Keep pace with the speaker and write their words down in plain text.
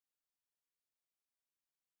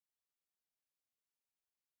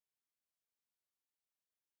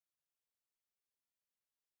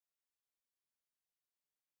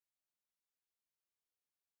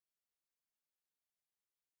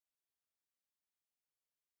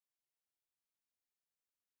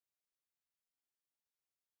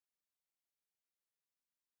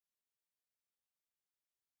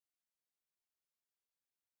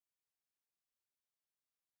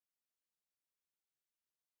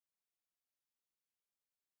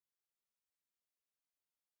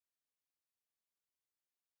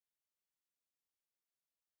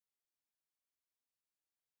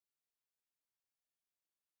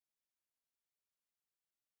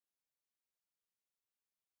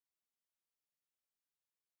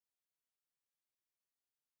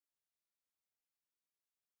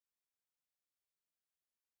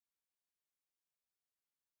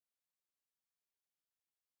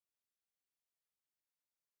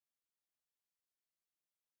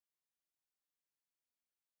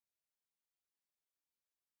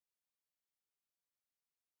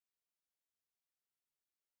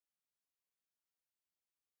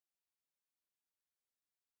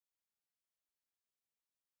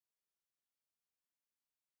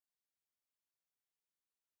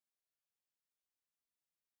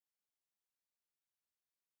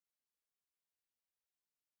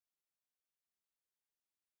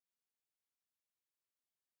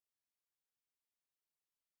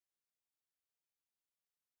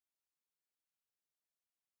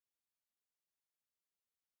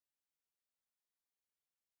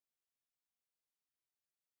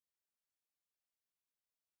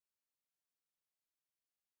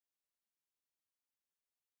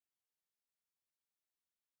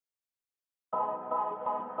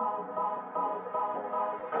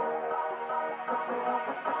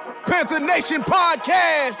Panther Nation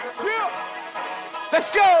podcast. Yeah. Let's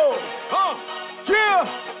go. Yeah.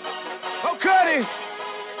 Oh, cut it.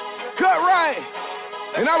 Cut right.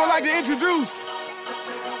 And I would like to introduce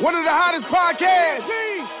one of the hottest podcasts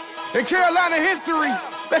in Carolina history.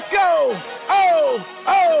 Let's go.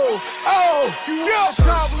 Yeah.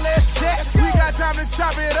 Talk, let's chat. We got time to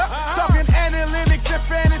chop it up. Talking analytics and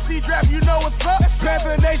fantasy draft. You know what's up.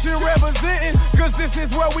 Panther Nation representing, cause this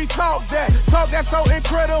is where we talk that. Talk that's so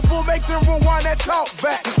incredible. Make them rewind that talk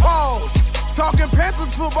back. Pause. Talking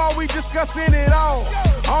Panthers football, we discussing it all.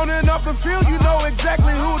 On and off the field, you know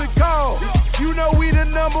exactly who to call. You know we the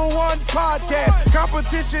 #1 podcast.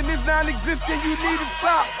 Competition is non-existent, you need to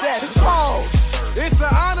stop that. Pause. It's an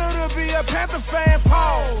honor to be a Panther fan,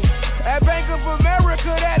 pause. At Bank of America,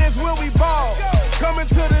 that is where we ball. Coming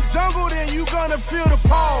to the jungle, then you gonna feel the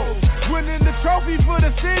pause. Winning the trophy for the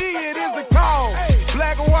city, it is the call.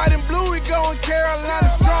 Black, white, and blue, we going Carolina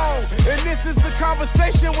strong. And this is the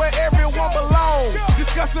conversation where everyone belongs.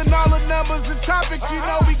 Discussing all the numbers and topics, you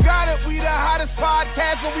know we got it. We the hottest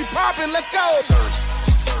podcast and we poppin', let's go.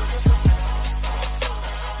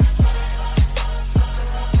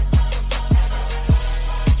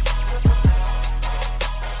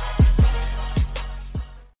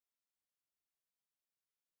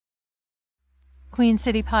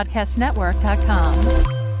 QueenCityPodcastNetwork.com.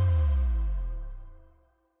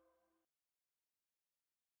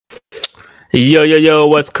 Yo,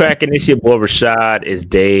 what's cracking? It's your boy Rashad. It's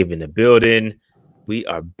Dave in the building. We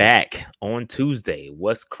are back on Tuesday.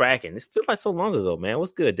 What's cracking? This feels like so long ago, man.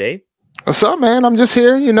 What's good, Dave? What's up, man? I'm just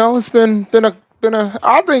here. You know, it's been a.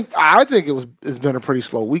 I think it's been a pretty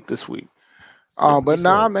slow week this week. But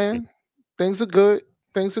nah, man, things are good.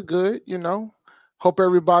 You know, hope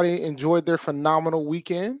everybody enjoyed their phenomenal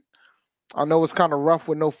weekend. I know it's kind of rough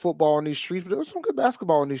with no football in these streets, but there was some good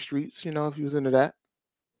basketball in these streets. You know, if you was into that.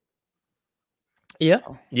 Yeah.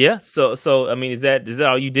 So I mean, is that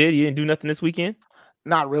all you did? You didn't do nothing this weekend?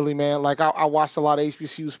 Not really, man. Like I watched a lot of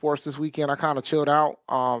HBCU sports this weekend. I kind of chilled out.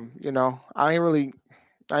 You know, I ain't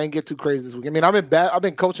get too crazy this week. I mean, I've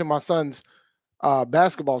been coaching my son's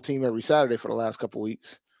basketball team every Saturday for the last couple of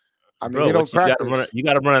weeks. I mean, they don't practice. You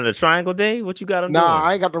got to run in the triangle day. What you got to do? Nah,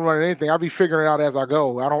 I ain't got to run anything. I'll be figuring it out as I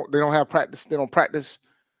go. They don't have practice. They don't practice.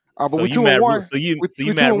 But we 2-1. So you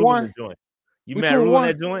Matt Rule joint. You Matt Rule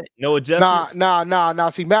that joint? No adjustments? Nah.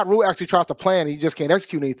 See, Matt Rule actually tries to plan. He just can't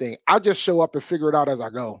execute anything. I just show up and figure it out as I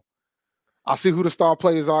go. I'll see who the star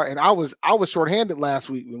players are. And I was shorthanded last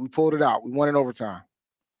week when we pulled it out. We won in overtime.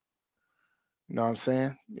 You know what I'm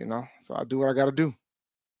saying? You know, so I do what I got to do.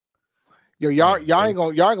 Yo, y'all ain't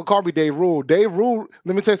gonna call me Dave Rule. Dave Rule,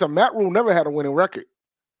 let me tell you something. Matt Rule never had a winning record.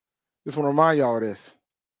 Just want to remind y'all of this.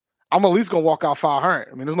 I'm at least gonna walk out 500.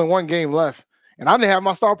 I mean, there's only one game left, and I didn't have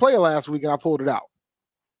my star player last week, and I pulled it out.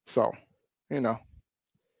 So, you know.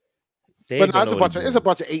 But no, it's a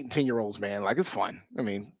bunch of 8 and 10-year-olds, man. Like, it's fun. I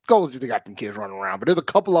mean, goals just they got them kids running around, but there's a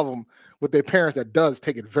couple of them with their parents that does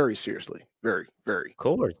take it very seriously, very, very, of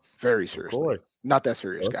course, very seriously. Of course. Not that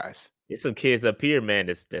serious, guys. There's some kids up here, man.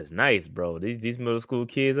 That's nice, bro. These middle school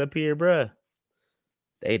kids up here, bro.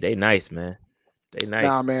 They nice, man. They nice.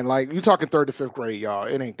 Nah, man. Like you talking 3rd to 5th grade, y'all.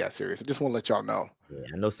 It ain't that serious. I just want to let y'all know. Yeah,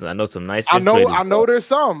 I know some nice. I know. There's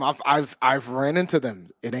some. I've ran into them.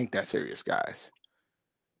 It ain't that serious, guys.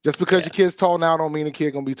 Just because your kid's tall now, don't mean the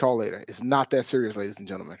kid gonna be tall later. It's not that serious, ladies and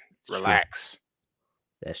gentlemen. Relax.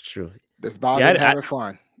 That's true. There's about having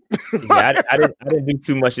fun. Yeah, I didn't do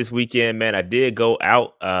too much this weekend, man. I did go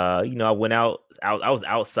out. You know, I went out. I was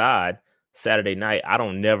outside Saturday night. I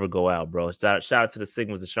don't never go out, bro. Shout out to the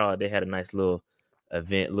Sigmas of Charlotte. They had a nice little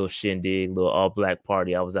event, little shindig, little all black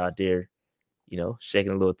party. I was out there, you know,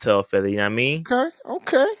 shaking a little tail feather. You know what I mean?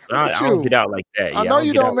 Okay. I don't get out like that. I know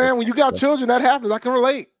you don't, man. When you got children, that happens. I can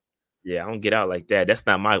relate. Yeah, I don't get out like that. That's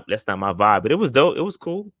not my vibe. But it was dope. It was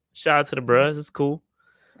cool. Shout out to the bros. It's cool.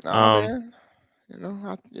 Man. You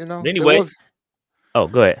know. Anyway, go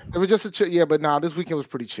ahead. It was just a chill, but this weekend was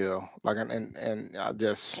pretty chill. Like, and I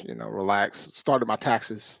just, you know, relaxed. Started my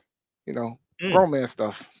taxes, you know, grown man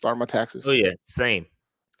stuff. Started my taxes. Oh yeah, same.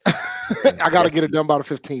 I got to get it done by the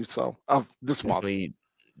 15th of this month.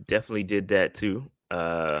 Definitely did that too.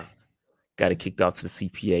 Got it kicked off to the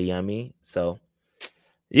CPA. You know what I mean, so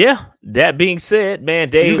yeah. That being said, man,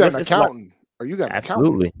 Dave, you got an accountant, or you got an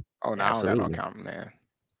absolutely. Accountant? Oh no, I don't got no accountant, man.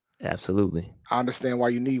 Absolutely. I understand why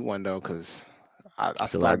you need one though, because I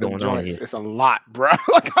started going on here. It's a lot, bro.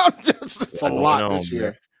 Like it's a lot this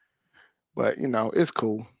year. But you know, it's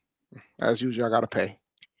cool. As usual, I gotta pay.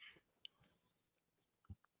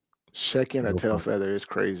 Checking a tail feather is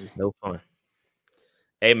crazy. No fun.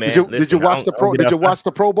 Hey man, did you watch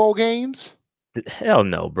the Pro Bowl games? Hell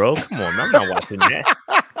no, bro. Come on, I'm not watching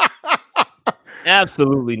that.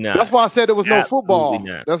 Absolutely not. That's why I said there was no Absolutely football.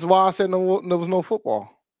 not. That's why I said there was no football.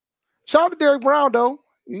 Shout out to Derek Brown though.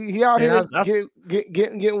 He out here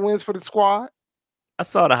getting wins for the squad. I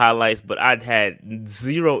saw the highlights, but I'd had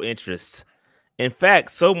zero interest. In fact,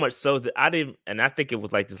 so much so that I didn't, and I think it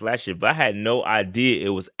was like this last year, but I had no idea it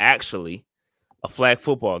was actually a flag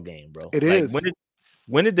football game, bro. It is.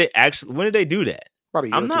 When did they do that?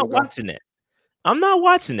 I'm not watching that. I'm not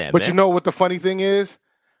watching that. But man. You know what the funny thing is?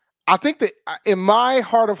 I think that in my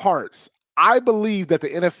heart of hearts, I believe that the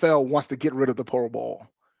NFL wants to get rid of the Pro Bowl.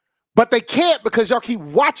 But they can't because y'all keep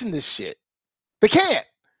watching this shit. They can't.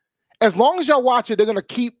 As long as y'all watch it, they're going to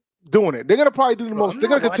keep doing it. They're going to probably do the most. They're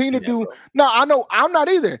going to continue to do. No, I know. I'm not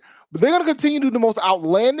either. But they're going to continue to do the most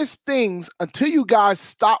outlandish things until you guys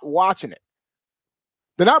stop watching it.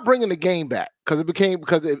 They're not bringing the game back because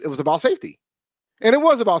it was about safety. And it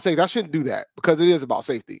was about safety. I shouldn't do that because it is about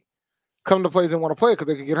safety. Come to players and want to play it because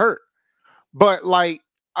they can get hurt. But like,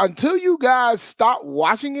 until you guys stop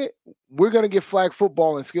watching it, we're going to get flag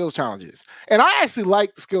football and skills challenges. And I actually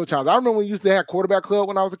like the skill challenge. I remember when we used to have quarterback club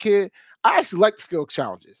when I was a kid. I actually like the skill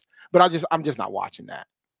challenges, but I'm just not watching that.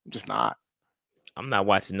 I'm just not. I'm not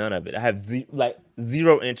watching none of it. I have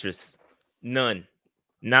zero interest. None.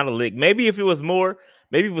 Not a lick. Maybe if it was more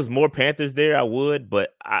Panthers there, I would,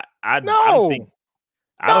 but I don't think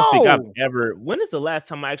I've ever. When is the last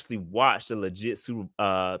time I actually watched a legit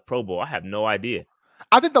Pro Bowl? I have no idea.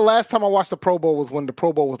 I think the last time I watched the Pro Bowl was when the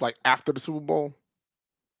Pro Bowl was like after the Super Bowl.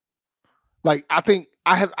 Like I think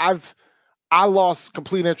I lost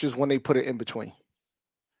complete interest when they put it in between.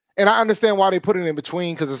 And I understand why they put it in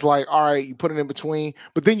between because it's like, all right, you put it in between,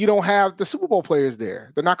 but then you don't have the Super Bowl players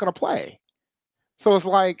there. They're not going to play. So it's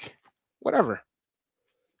like, whatever.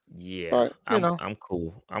 Yeah, but, I'm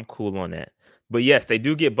cool. I'm cool on that. But yes, they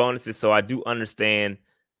do get bonuses, so I do understand.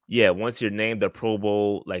 Yeah, once you're named the Pro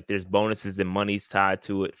Bowl, like there's bonuses and money's tied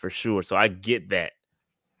to it for sure. So I get that.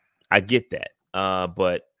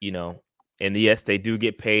 But and yes, they do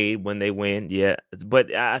get paid when they win. Yeah, but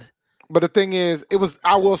the thing is,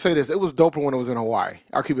 I will say this: it was doper when it was in Hawaii.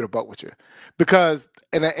 I'll keep it a buck with you, because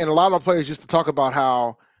and a lot of our players used to talk about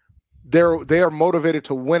how they are motivated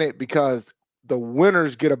to win it because the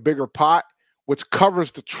winners get a bigger pot, which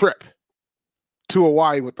covers the trip to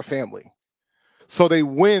Hawaii with the family. So they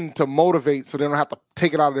win to motivate, so they don't have to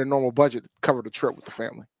take it out of their normal budget to cover the trip with the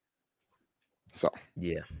family. So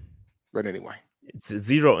yeah, but anyway, it's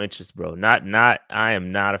zero interest, bro. I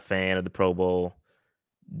am not a fan of the Pro Bowl.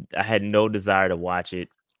 I had no desire to watch it.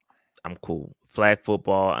 I'm cool. Flag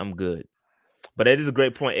football, I'm good. But it is a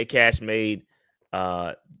great point Cash made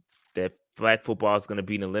that flag football is going to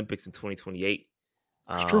be in the Olympics in 2028.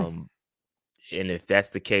 It's true. And if that's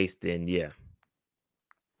the case, then yeah.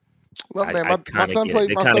 Well, man, my son played.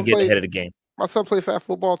 They kind of get ahead of the game. My son played flag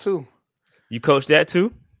football too. You coach that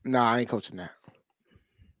too? Nah, I ain't coaching that.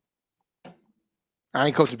 I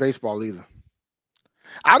ain't coaching baseball either.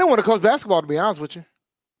 I didn't want to coach basketball, to be honest with you.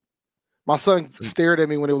 My son stared at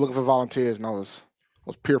me when they were looking for volunteers, and I was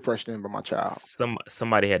peer pressured in by my child.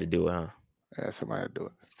 Somebody had to do it, huh? Yeah, somebody had to do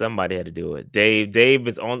it. Somebody had to do it. Dave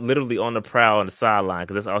is literally on the prowl on the sideline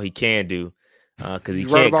because that's all he can do. Because he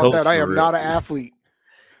can't coach. That. I am not an athlete.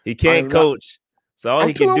 He can't coach. So all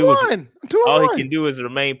he can do is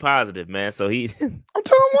remain positive, man. So I'm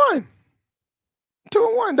 2-1.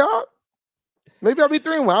 2-1, dog. Maybe I'll be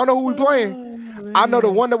 3-1. I don't know who we playing. I know the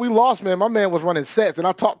one that we lost, man. My man was running sets, and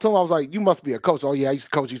I talked to him. I was like, "You must be a coach." Oh yeah, I used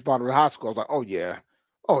to coach East Bonneville High School. I was like, "Oh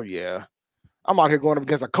yeah." I'm out here going up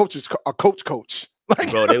against a coach.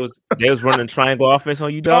 Like, bro, they was running triangle offense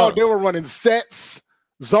on you, dog. Oh, they were running sets,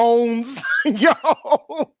 zones, yo.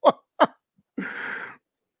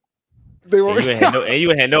 They were. And you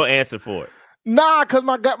had no answer for it. Nah, because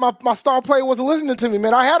my star player wasn't listening to me,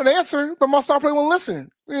 man. I had an answer, but my star player wasn't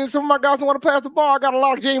listening. And some of my guys don't want to pass the ball. I got a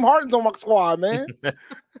lot of James Hardens on my squad, man.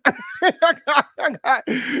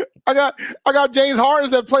 I got James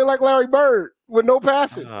Hardens that play like Larry Bird with no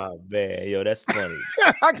passing. Oh man, yo, that's funny.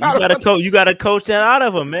 You gotta coach that out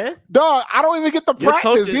of him, man. Dog, I don't even get to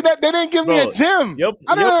practice. They didn't give me a gym.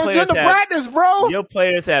 I didn't have a gym to practice, bro. Your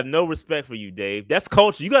players have no respect for you, Dave. That's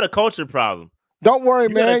culture. You got a culture problem. Don't worry,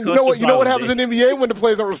 man. You know what happens in the NBA when the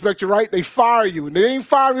players don't respect you, right? They fire you. And they ain't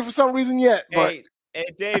fired me for some reason yet. But hey,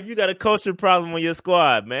 Dave, you got a culture problem on your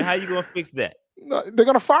squad, man. How you gonna fix that? No, they're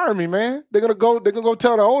gonna fire me, man. They're gonna go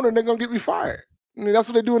tell the owner and they're gonna get me fired. I mean, that's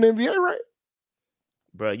what they do in the NBA, right?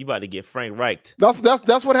 Bro, you about to get Frank Reicht.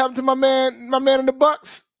 That's what happened to my man in the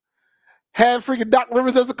Bucks. Had freaking Doc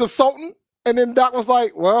Rivers as a consultant, and then Doc was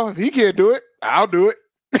like, "Well, if he can't do it, I'll do it."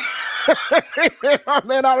 My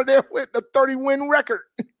man out of there with the 30-win record.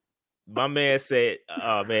 My man said,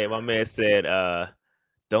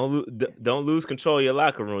 don't lose control of your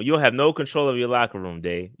locker room. You don't have no control of your locker room,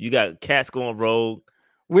 Dave. You got cats going rogue.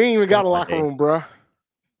 We ain't even got a locker room, bro.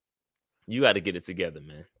 You got to get it together,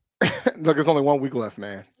 man. Look, it's only 1 week left,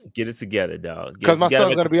 man. Get it together, dog. Because my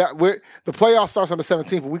son's going to be out. The playoff starts on the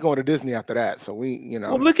 17th, but we're going to Disney after that. So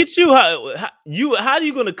Well, look at you. How are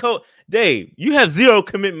you going to coach? Dave, you have zero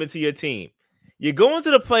commitment to your team. You're going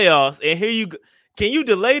to the playoffs, and here you go. Can you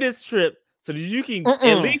delay this trip so that you can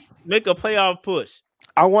at least make a playoff push?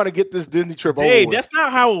 I want to get this Disney trip over with. That's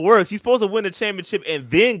not how it works. You're supposed to win the championship and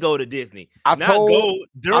then go to Disney. Go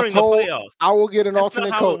during the playoffs. I will get an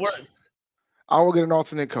alternate coach. I will get an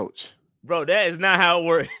alternate coach. Bro, that is not how it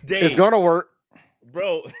works. Dave. It's going to work.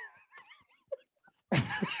 Bro.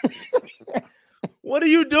 What are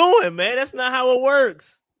you doing, man? That's not how it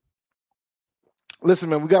works. Listen,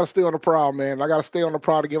 man, we got to stay on the prowl, man. I got to stay on the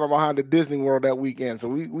prowl to get my behind the Disney World that weekend. So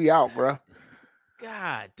we out, bro.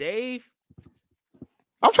 God, Dave.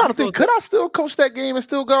 I'm trying to think. Could I still coach that game and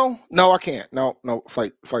still go? No, I can't. No.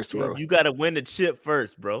 Flight's too early. You got to win the chip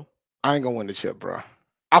first, bro. I ain't gonna win the chip, bro.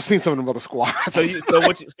 I've seen some of them other squads. So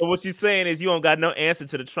what you saying is you don't got no answer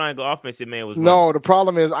to the triangle offense your man was running. No, the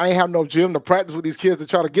problem is I ain't have no gym to practice with these kids to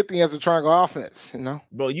try to get the answer to triangle offense,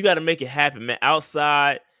 Bro, you got to make it happen, man.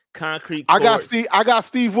 Outside, concrete courts. I got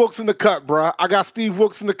Steve Wilkes in the cut, bro. I got Steve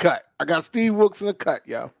Wilkes in the cut, yo. I got Steve Wilkes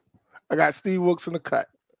in the cut.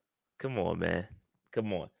 Come on, man.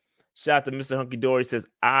 Come on. Shout out to Mr. Hunky Dory. Says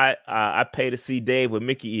I pay to see Dave with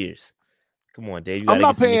Mickey ears. Come on, Dave. I'm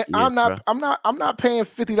not paying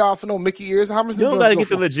 $50 for no Mickey ears. How much? You don't gotta get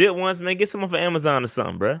the legit ones, man. Get some off of Amazon or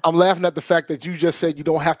something, bro. I'm laughing at the fact that you just said you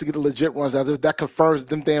don't have to get the legit ones. That confirms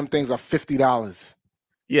them damn things are $50.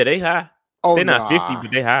 Yeah, they high. Oh, they're not 50,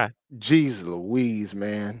 but they high. Jeez Louise,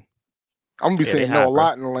 man. I'm gonna be saying no a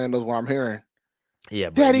lot in Orlando's what I'm hearing. Yeah,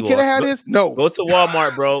 bro, Daddy, can I have this? No. Go to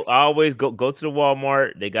Walmart, bro. I always go to the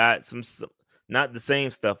Walmart. They got some not the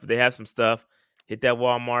same stuff, but they have some stuff. Hit that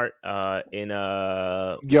Walmart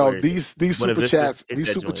these super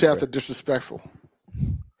chats are disrespectful.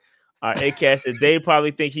 All right, A-Cash says Dave probably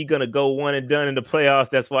think he gonna go one and done in the playoffs.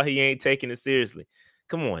 That's why he ain't taking it seriously.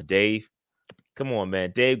 Come on, Dave. Come on,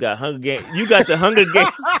 man. Dave got Hunger Games. You got the Hunger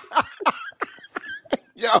Games.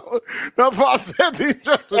 Yo, that's why I said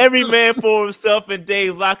every man for himself in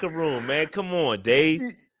Dave's locker room, man. Come on, Dave.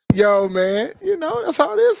 Yo, man. That's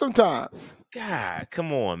how it is sometimes. God,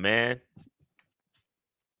 come on, man.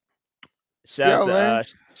 Shout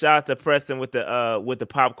out to Preston with the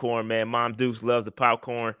popcorn, man. Mom Dukes loves the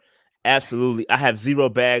popcorn. Absolutely. I have 0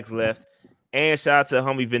 bags left. And shout out to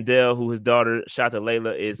homie Vendel, who his daughter, shout out to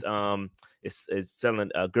Layla, is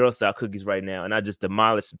selling Girl Scout cookies right now. And I just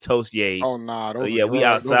demolished some Toast Yays. Oh, nah. So yeah, we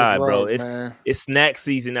outside, bro. It's snack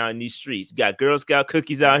season out in these streets. You got Girl Scout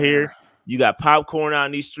cookies out here. You got popcorn out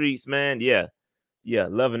in these streets, man. Yeah. Yeah,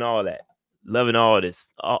 loving all that. Loving all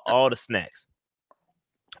this. All the snacks.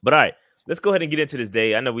 But all right. Let's go ahead and get into this,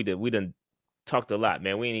 Dave. I know we done talked a lot,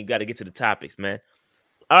 man. We ain't even got to get to the topics, man.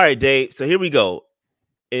 All right, Dave. So here we go.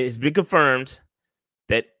 It's been confirmed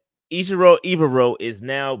that Ejiro Evero is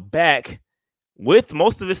now back with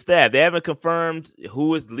most of his staff. They haven't confirmed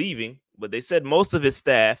who is leaving, but they said most of his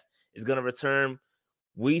staff is going to return.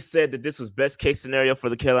 We said that this was best case scenario for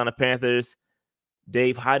the Carolina Panthers.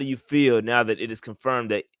 Dave, how do you feel now that it is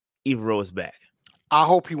confirmed that Evero is back? I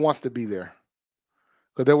hope he wants to be there.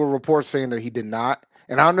 Because there were reports saying that he did not.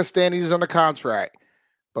 And I understand he's under contract.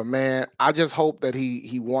 But, man, I just hope that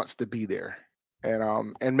he wants to be there.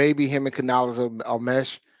 And maybe him and Canales will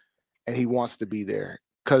mesh, and he wants to be there.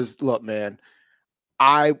 Because, look, man,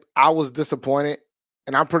 I was disappointed,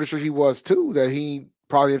 and I'm pretty sure he was too, that he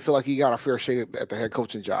probably didn't feel like he got a fair shake at the head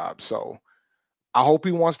coaching job. So I hope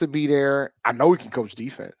he wants to be there. I know he can coach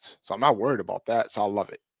defense, so I'm not worried about that. So I love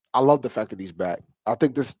it. I love the fact that he's back. I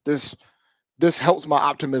think this helps my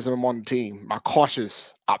optimism on the team, my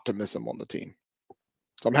cautious optimism on the team.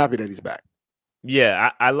 So I'm happy that he's back.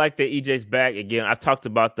 Yeah, I like that EJ's back. Again, I've talked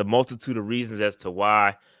about the multitude of reasons as to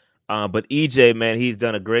why. But EJ, man, he's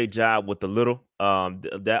done a great job with the little.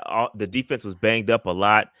 The defense was banged up a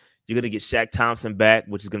lot. You're going to get Shaq Thompson back,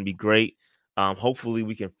 which is going to be great. Hopefully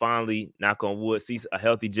we can finally, knock on wood, see a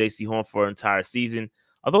healthy J.C. Horn for an entire season.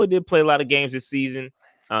 Although he did play a lot of games this season,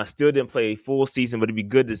 still didn't play a full season, but it'd be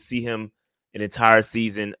good to see him an entire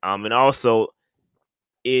season. And also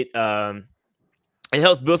it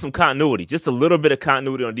helps build some continuity, just a little bit of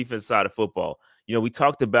continuity on the defensive side of football. We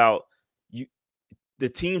talked about the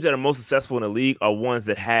teams that are most successful in the league are ones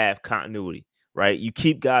that have continuity, right? You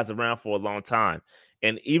keep guys around for a long time.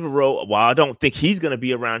 And Evero, while I don't think he's going to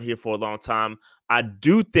be around here for a long time, I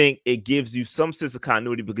do think it gives you some sense of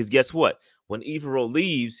continuity because guess what? When Evero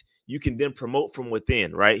leaves, you can then promote from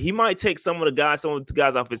within, right? He might take some of the guys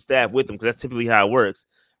off his staff with him because that's typically how it works.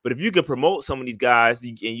 But if you can promote some of these guys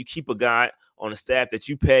and you keep a guy on the staff that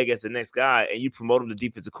you peg as the next guy and you promote him to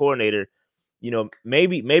defensive coordinator,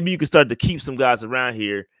 maybe you can start to keep some guys around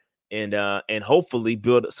here and hopefully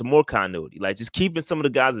build some more continuity. Like just keeping some of the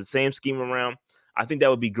guys in the same scheme around. I think that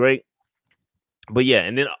would be great. But yeah,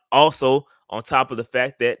 and then also on top of the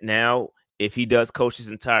fact that now if he does coach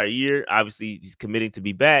his entire year, obviously he's committing to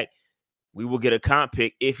be back, we will get a comp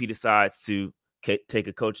pick if he decides to take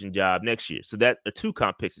a coaching job next year. So that are 2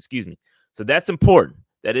 comp picks, excuse me. So that's important.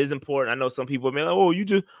 That is important. I know some people may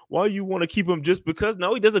like, why you want to keep him just because?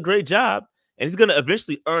 No, he does a great job and he's going to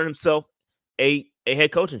eventually earn himself a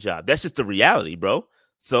head coaching job. That's just the reality, bro.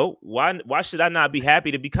 So why should I not be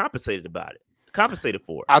happy to be compensated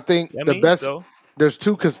for it? I think there's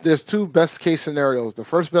two best case scenarios. The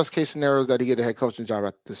first best case scenario is that he get a head coaching job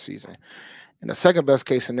after this season. And the second best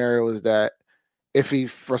case scenario is that if he,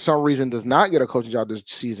 for some reason, does not get a coaching job this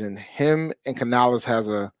season, him and Canales has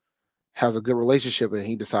a good relationship and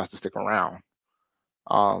he decides to stick around.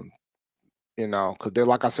 Because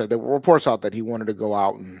like I said, there were reports out that he wanted to go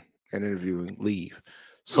out and interview and leave.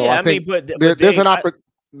 So yeah, I think there's an opportunity.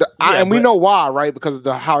 We know why, right? Because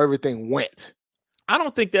of how everything went. I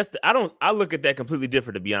don't think I look at that completely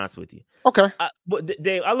different, to be honest with you. Okay. But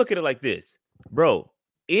Dave, I look at it like this, bro.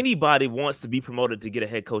 Anybody wants to be promoted to get a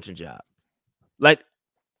head coaching job. Like,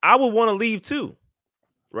 I would want to leave too,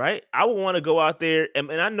 right? I would want to go out there, and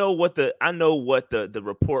I know what the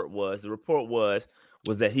report was. The report was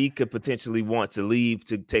that he could potentially want to leave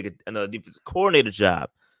to take another defensive coordinator job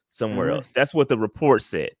somewhere else. That's what the report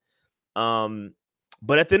said.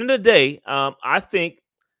 But at the end of the day, I think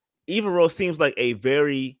Evero seems like a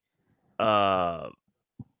very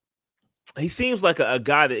he seems like a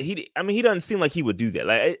guy that he doesn't seem like he would do that.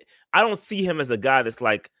 Like I don't see him as a guy that's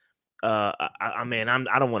like I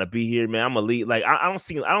don't want to be here, man. I'm gonna leave. Like I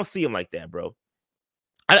don't see him like that, bro.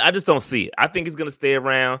 I just don't see it. I think he's gonna stay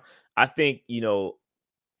around. I think he's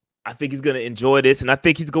gonna enjoy this, and I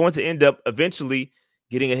think he's going to end up eventually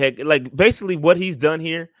getting a head. Like basically what he's done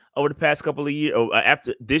here over the past couple of years, or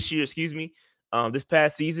after this year, this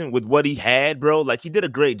past season with what he had, bro. Like he did a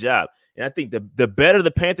great job, and I think the better the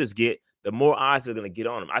Panthers get, the more eyes are gonna get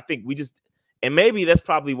on him. I think and maybe that's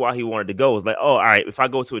probably why he wanted to go. It's like, oh, all right, if I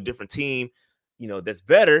go to a different team, that's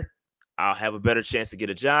better, I'll have a better chance to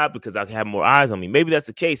get a job because I'll have more eyes on me. Maybe that's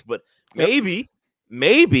the case, but maybe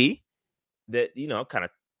that, kind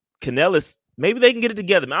of Canales, maybe they can get it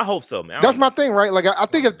together, man. I hope so, man. That's my thing, right? Like I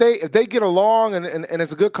think if they get along and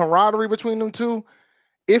it's a good camaraderie between them two,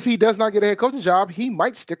 if he does not get a head coaching job, he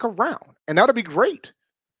might stick around, and that'll be great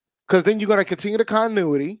because then you're going to continue the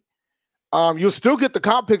continuity. You'll still get the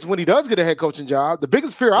comp picks when he does get a head coaching job. The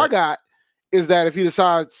biggest fear I got is that if he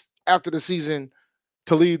decides after the season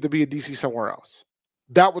to leave to be a DC somewhere else,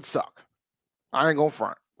 that would suck. I ain't gonna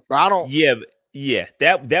front, but I don't. Yeah,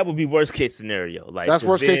 that would be worst case scenario. Like that's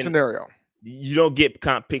worst case scenario. You don't get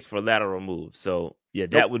comp picks for lateral moves, so yeah,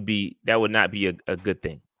 that would not be a good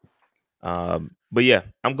thing. But yeah,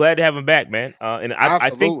 I'm glad to have him back, man. And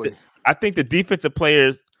I think the defensive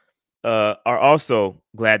players are also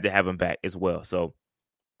glad to have him back as well. So,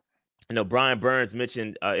 Brian Burns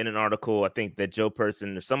mentioned in an article, I think that Joe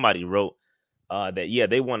Person or somebody wrote that,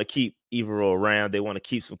 they want to keep Evero around. They want to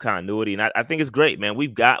keep some continuity. And I think it's great, man.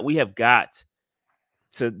 We have got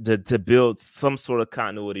to build some sort of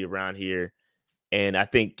continuity around here. And I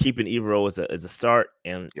think keeping Evero is a start.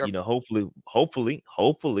 And, hopefully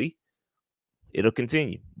it'll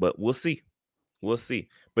continue. But we'll see. We'll see.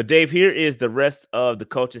 But Dave, here is the rest of the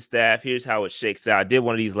coaching staff. Here's how it shakes out. I did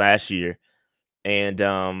one of these last year, and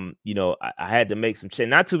I had to make some change.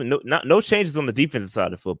 No changes on the defensive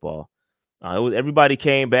side of football. Everybody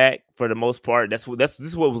came back for the most part. This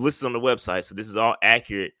is what was listed on the website. So this is all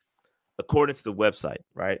accurate according to the website,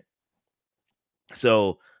 right?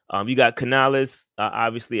 So you got Canales,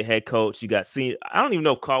 obviously a head coach. You got senior. I don't even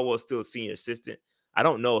know if Caldwell is still a senior assistant. I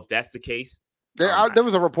don't know if that's the case. There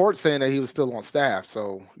was a report saying that he was still on staff,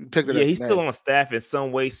 so you take that. Yeah, he's still on staff in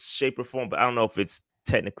some way, shape, or form, but I don't know if it's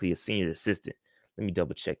technically a senior assistant. Let me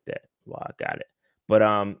double check that while I got it.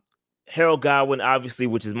 But Harold Godwin, obviously,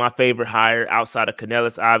 which is my favorite hire outside of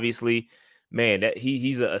Canales, obviously, man, that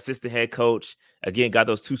he's an assistant head coach. Again, got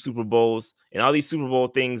those 2 Super Bowls, and all these Super Bowl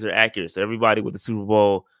things are accurate. So everybody with the Super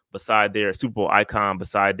Bowl beside their Super Bowl icon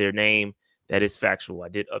beside their name, that is factual. I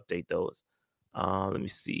did update those. Let me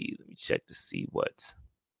see. Let me check to see what.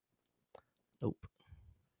 Nope.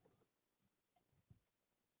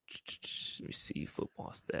 Let me see.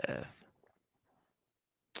 Football staff.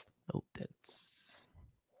 Nope, that's.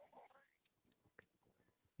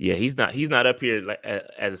 Yeah, he's not up here like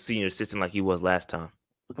as a senior assistant like he was last time.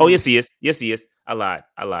 Oh, yes, he is. Yes, he is. I lied.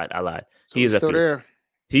 So he is up still here.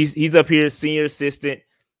 He's up here, senior assistant,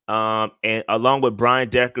 and along with Brian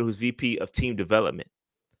Decker, who's VP of Team Development.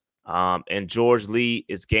 And George Lee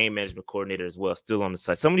is game management coordinator as well, still on the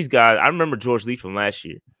site. Some of these guys, I remember George Lee from last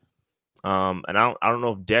year. And I don't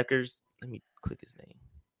know if Decker's. Let me click his name.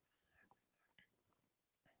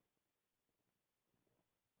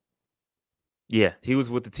 Yeah, he was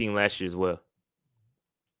with the team last year as well.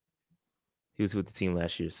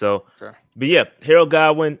 So, okay. But yeah, Harold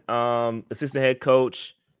Godwin, assistant head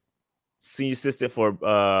coach, senior assistant for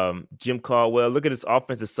Jim Caldwell. Look at this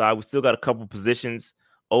offensive side. We still got a couple positions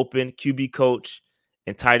open. QB coach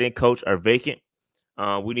and tight end coach are vacant.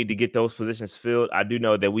 We need to get those positions filled. I do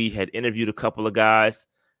know that we had interviewed a couple of guys,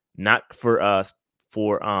 not for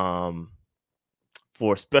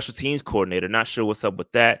special teams coordinator. Not sure what's up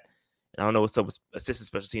with that. I don't know what's up with assistant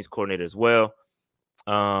special teams coordinator as well.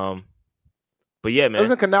 But yeah, man.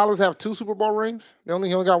 Doesn't Canales have 2 Super Bowl rings? He only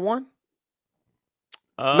got 1?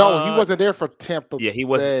 No, he wasn't there for Tampa Bay. Yeah, he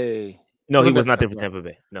wasn't. No, he was not there for Tampa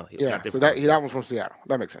Bay. No, he was not there. So that was from Seattle.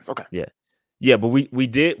 That makes sense. Okay. Yeah, but we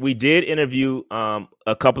did interview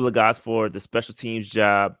a couple of guys for the special teams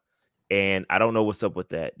job, and I don't know what's up with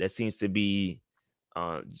that. That seems to be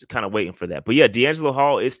just kind of waiting for that. But yeah, D'Angelo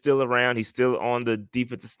Hall is still around. He's still on the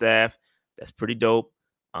defensive staff. That's pretty dope.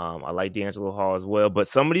 I like D'Angelo Hall as well. But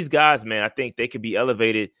some of these guys, man, I think they could be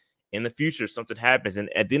elevated in the future if something happens. And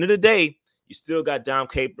at the end of the day, you still got Dom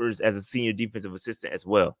Capers as a senior defensive assistant as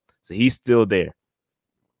well. So he's still there.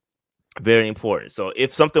 Very important. So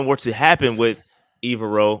if something were to happen with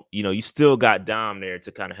Evero, you still got Dom there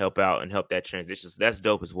to kind of help out and help that transition. So that's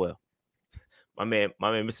dope as well. My man,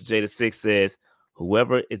 Mr. J6 says,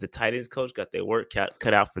 whoever is the tight ends coach got their work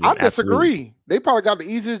cut out for them. I disagree. Absolutely. They probably got the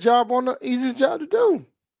easiest job to do.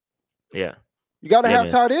 Yeah. You got to have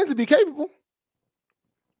tight ends to be capable.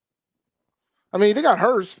 I mean, they got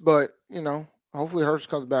Hurst, but, hopefully Hurst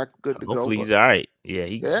comes back good to go. Hopefully he's all right. Yeah,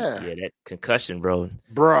 that concussion, bro.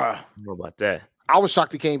 Bruh. I don't know about that. I was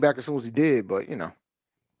shocked he came back as soon as he did, but,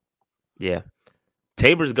 Yeah.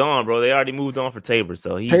 Tabor's gone, bro. They already moved on for Tabor,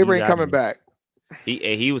 so Tabor ain't coming back.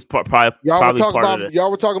 He was probably y'all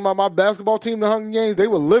y'all were talking about my basketball team, the Hunger Games. They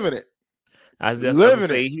were living it. I was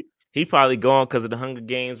living it. He probably gone because of the Hunger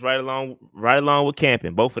Games right along with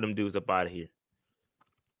camping. Both of them dudes up out of here.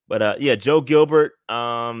 But Joe Gilbert,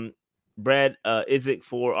 Brad Isaac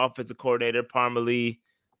for offensive coordinator, Parmalee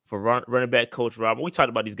for running back coach Robert. We talked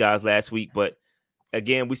about these guys last week, but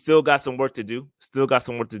again, we still got some work to do.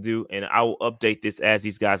 And I will update this as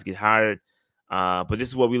these guys get hired. But this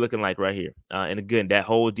is what we're looking like right here. And again, that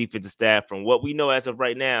whole defensive staff, from what we know as of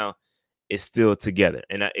right now, is still together.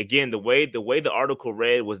 And again, the way the article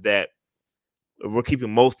read was that we're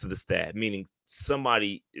keeping most of the staff, meaning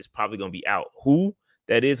somebody is probably going to be out. Who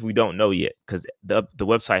that is, we don't know yet because the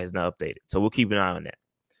website has not updated. So we'll keep an eye on that.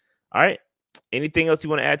 All right. Anything else you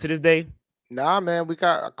want to add to this, Dave? Nah, man. We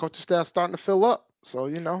got our coaching staff starting to fill up. So,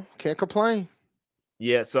 can't complain.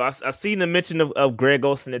 Yeah, so I've seen the mention of Greg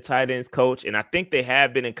Olsen, the tight ends coach, and I think they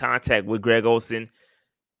have been in contact with Greg Olsen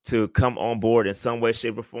to come on board in some way,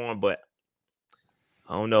 shape, or form, but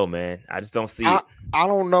I don't know, man. I just don't see it. I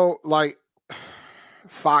don't know, like,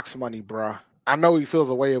 Fox money, bruh. I know he feels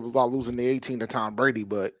a way about losing the 18 to Tom Brady,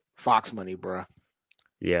 but Fox money, bruh.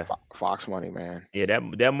 Yeah. Fox money, man. Yeah,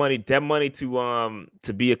 that money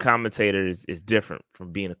to be a commentator is different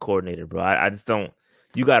from being a coordinator, bro. I just don't.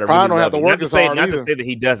 You got to really don't have to work as hard. Not to say that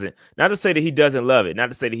he doesn't. Not to say that he doesn't love it. Not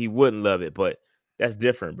to say that he wouldn't love it, but that's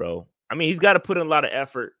different, bro. I mean, he's got to put in a lot of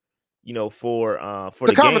effort, for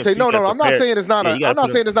the commentate. No, I'm not saying it's not I'm not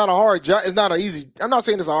saying it's not a hard job. It's not an easy. I'm not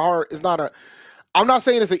saying it's a hard. It's not a. I'm not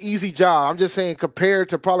saying it's an easy job. I'm just saying compared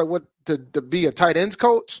to probably what to be a tight ends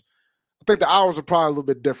coach, I think the hours are probably a little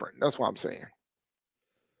bit different. That's what I'm saying.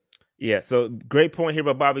 Yeah, so great point here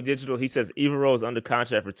by Bobby Digital. He says Evero is under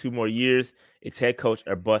contract for 2 more years. It's head coach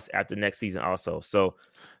or bust after next season also. So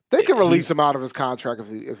they can release him out of his contract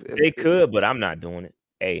if they could, but I'm not doing it.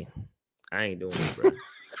 Hey, I ain't doing it, bro.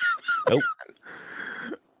 Nope.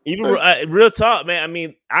 Even real talk, man. I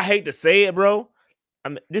mean, I hate to say it, bro. I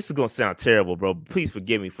mean, this is gonna sound terrible, bro. Please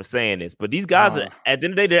forgive me for saying this, but these guys are at the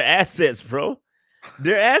end of the day, they're assets, bro.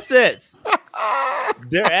 They're assets.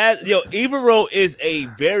 Evero is a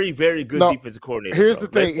very, very good defensive coordinator. Here's the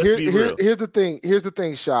thing. Here's the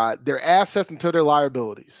thing, Shad. They're assets until they're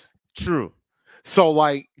liabilities. True. So,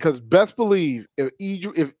 like, because best believe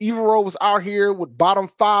if Evero was out here with bottom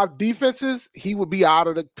 5 defenses, he would be out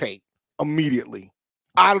of the paint immediately.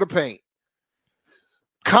 Out of the paint.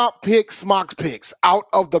 Comp picks, smocks picks, out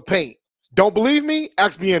of the paint. Don't believe me?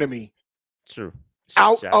 Ask me enemy. True.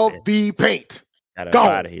 Out of the paint. Gotta get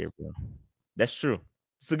out of here, bro. That's true.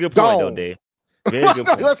 It's a good point, though, Dave. Very good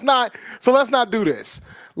point. let's not do this.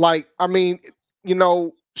 Like, I mean, you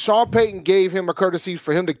know, Sean Payton gave him a courtesy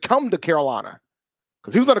for him to come to Carolina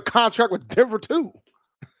because he was on a contract with Denver too.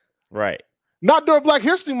 Right. Not during Black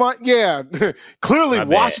History Month. Yeah. Clearly,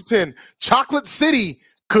 Washington, Chocolate City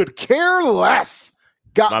could care less.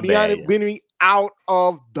 Got me out of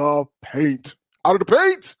the paint. Out of the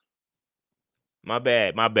paint. My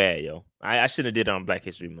bad, yo. I shouldn't have did it on Black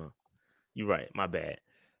History Month. You're right. My bad.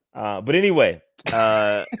 But anyway,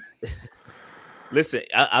 listen,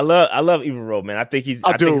 I love Evero, man. I think he's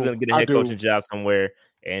gonna get a head coaching job somewhere,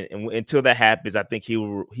 and until that happens, I think he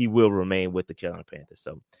will remain with the Carolina Panthers.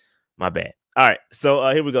 So, my bad. All right,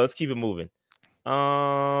 so here we go. Let's keep it moving. Shout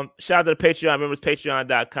out to the Patreon members,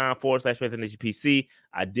 patreon.com/PanthernNationPC.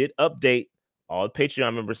 I did update all the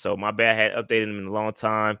Patreon members, so my bad. I had updated them in a long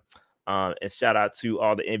time. And shout out to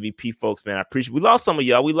all the MVP folks, man. I appreciate. We lost some of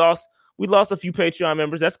y'all. We lost a few Patreon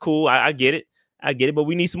members. That's cool. I get it. But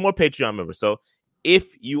we need some more Patreon members. So if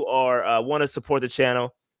you are want to support the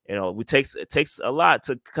channel, you know, it takes a lot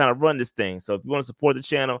to kind of run this thing. So if you want to support the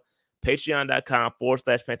channel,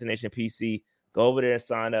 patreon.com/PanthernNationPC. Go over there and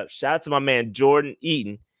sign up. Shout out to my man Jordan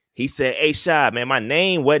Eaton. He said, "Hey, Shy, man, my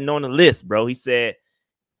name wasn't on the list, bro." He said,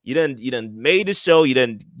 "You done made the show. You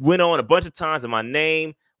done went on a bunch of times, and my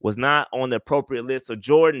name was not on the appropriate list." So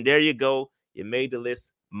Jordan, there you go. You made the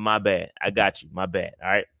list. My bad. I got you. My bad. All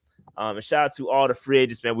right. And shout out to all the free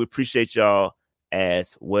agents, man. We appreciate y'all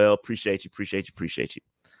as well. Appreciate you.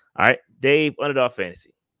 All right. Dave, Underdog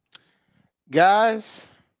Fantasy. Guys,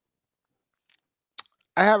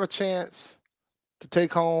 I have a chance to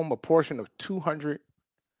take home a portion of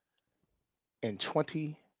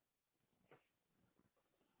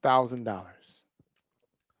 $220,000.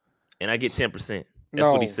 And I get 10%. That's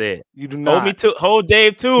what he said. You do not. Hold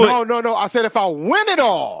Dave to it. No. I said if I win it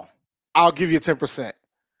all, I'll give you 10%.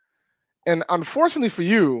 And unfortunately for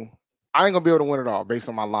you, I ain't going to be able to win it all based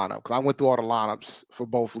on my lineup because I went through all the lineups for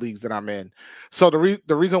both leagues that I'm in. So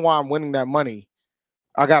the reason why I'm winning that money,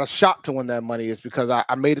 I got a shot to win that money, is because I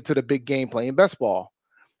made it to the big game playing best ball.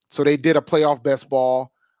 So they did a playoff best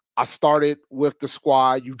ball. I started with the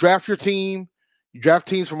squad. You draft your team. You draft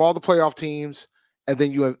teams from all the playoff teams, and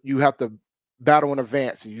then you have to battle and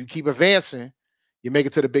advance. If you keep advancing, you make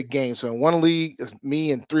it to the big game. So in one league, it's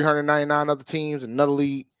me and 399 other teams. In another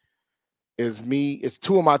league is me. It's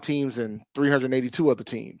 2 of my teams and 382 other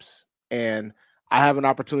teams. And I have an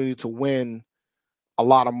opportunity to win a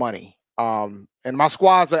lot of money. And my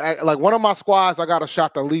squads are like one of my squads. I got a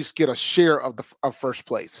shot to at least get a share of first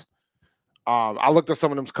place. I looked at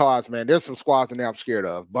some of them squads, man. There's some squads in there I'm scared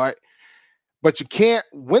of, but you can't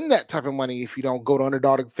win that type of money if you don't go to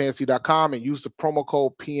underdogfantasy.com and use the promo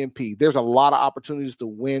code PNP. There's a lot of opportunities to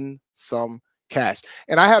win some cash,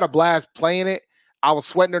 and I had a blast playing it. I was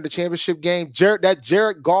sweating during the championship game.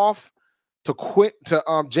 Jared Goff to quit to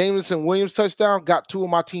Jameson Williams touchdown got 2 of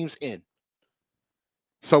my teams in.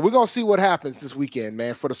 So we're going to see what happens this weekend,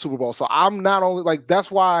 man, for the Super Bowl. So I'm not only like,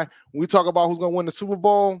 that's why when we talk about who's going to win the Super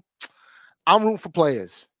Bowl, I'm rooting for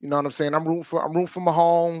players. You know what I'm saying? I'm rooting for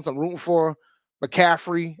Mahomes. I'm rooting for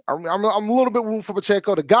McCaffrey. I'm a little bit rooting for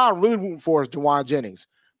Pacheco. The guy I'm really rooting for is Juwan Jennings.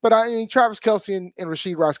 But I mean, Travis Kelce and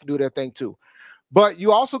Rasheed Rice can do their thing too. But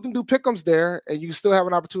you also can do pick'ems there, and you still have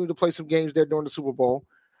an opportunity to play some games there during the Super Bowl,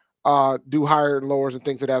 do higher and lowers and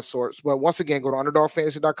things of that sort. But once again, go to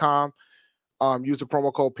underdogfantasy.com. Use the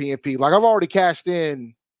promo code PNP. Like I've already cashed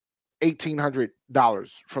in $1,800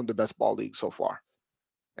 from the best ball league so far.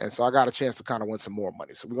 And so I got a chance to kind of win some more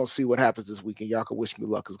money. So we're going to see what happens this weekend. Y'all can wish me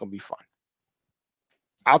luck. It's going to be fun.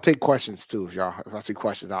 I'll take questions too. If I see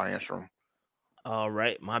questions, I'll answer them. All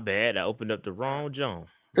right. My bad. I opened up the wrong John.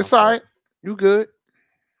 It's all right. You good.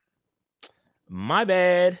 My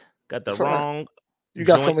bad. Got the wrong. Right. You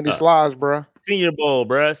got so many slides, bro. Senior Bowl,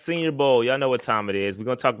 bro. Senior Bowl. Y'all know what time it is. We're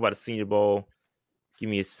going to talk about the Senior Bowl. Give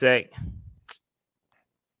me a sec.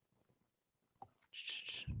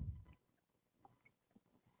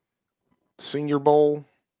 Senior Bowl.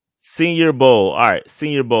 Senior Bowl. All right.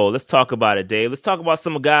 Senior Bowl. Let's talk about it, Dave. Let's talk about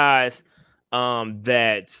some guys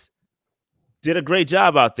that did a great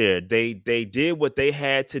job out there. They did what they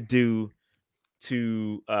had to do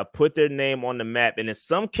to put their name on the map. And in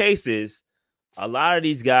some cases, a lot of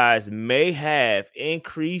these guys may have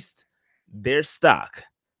increased their stock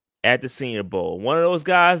at the Senior Bowl. One of those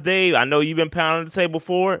guys, Dave. I know you've been pounding the table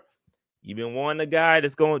for it. You've been wanting a guy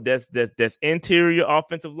that's interior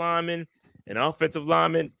offensive lineman, an offensive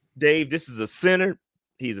lineman. Dave, this is a center.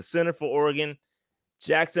 He's a center for Oregon.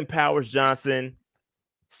 Jackson Powers Johnson,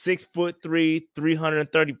 6'3",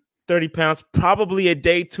 330 pounds, probably a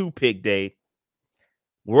day 2 pick, Dave.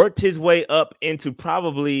 Worked his way up into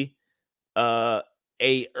probably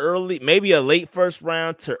maybe a late first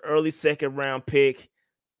round to early second round pick.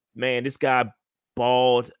 Man, this guy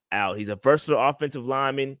balled out. He's a versatile offensive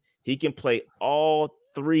lineman. He can play all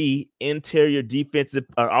 3 interior defensive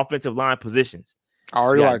or offensive line positions. I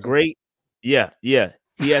already like great. Yeah. He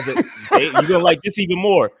has a. You're gonna like this even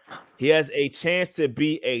more. He has a chance to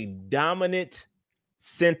be a dominant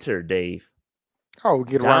center, Dave. Oh,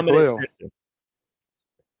 get right, Khalil.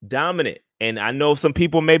 Dominant. And I know some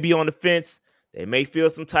people may be on the fence. They may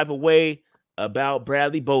feel some type of way about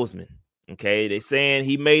Bradley Bozeman. Okay, they saying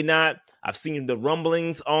he may not. I've seen the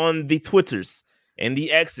rumblings on the Twitters and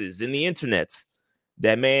the X's and the internets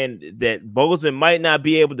that Bozeman might not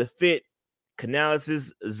be able to fit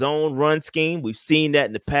Canales' zone run scheme. We've seen that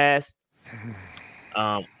in the past.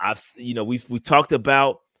 We talked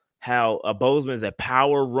about how Bozeman is a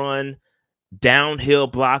power run downhill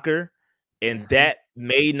blocker, and that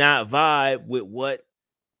may not vibe with what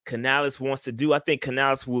Canales wants to do. I think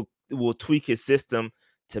Canales will tweak his system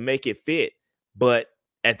to make it fit. But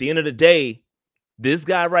at the end of the day, this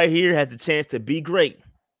guy right here has a chance to be great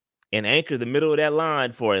and anchor the middle of that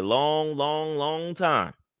line for a long, long, long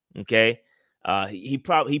time. Okay. He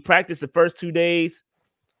practiced the first 2 days.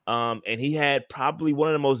 And he had probably one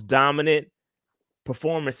of the most dominant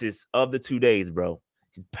performances of the 2 days, bro.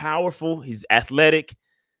 He's powerful. He's athletic.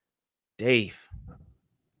 Dave,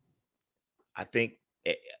 I think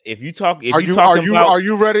are you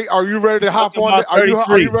ready to hop on? Are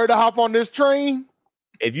you ready to hop on this train?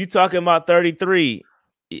 If you talking about 33,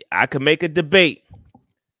 I can make a debate.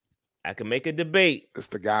 It's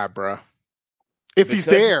the guy, bro. He's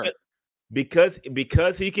there, because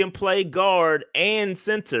he can play guard and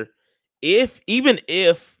center. Even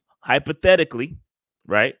if hypothetically,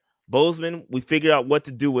 right, Bozeman, we figure out what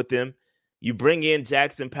to do with him. You bring in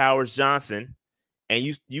Jackson Powers Johnson, and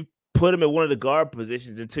you put him in one of the guard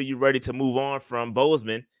positions until you're ready to move on from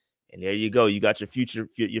Bozeman. And there you go. You got your future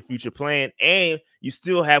plan. And you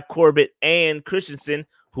still have Corbett and Christensen,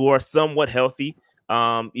 who are somewhat healthy.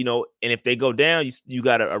 And if they go down, you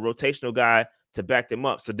got a rotational guy to back them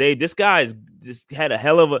up. So Dave, this guy he's had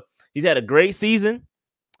a great season,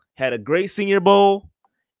 had a great Senior Bowl,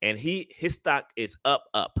 and his stock is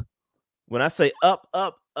up. When I say up,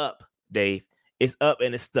 Dave, it's up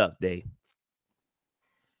and it's stuck, Dave.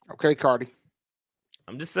 Okay, Cardi.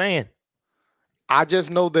 I'm just saying. I just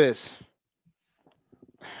know this.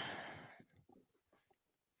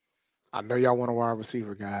 I know y'all want a wide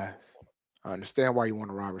receiver, guys. I understand why you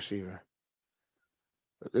want a wide receiver.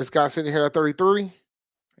 But this guy sitting here at 33,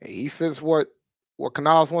 and he fits what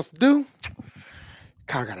Canales wants to do.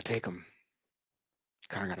 Kind of got to take him.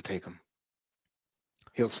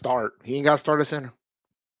 He'll start. He ain't got to start at center.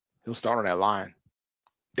 He'll start on that line.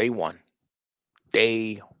 Day one.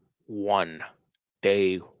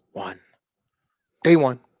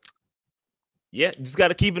 Yeah, just got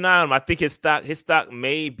to keep an eye on him. I think his stock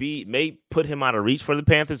may put him out of reach for the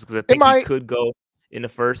Panthers because I think he could go in the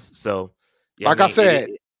first. So, yeah, I said,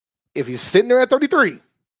 if he's sitting there at 33,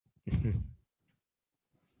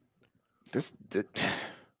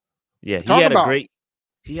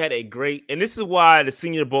 he had a great, and this is why the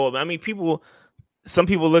Senior Bowl. I mean, some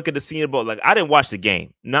people look at the Senior Bowl like I didn't watch the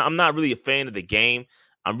game. No, I'm not really a fan of the game.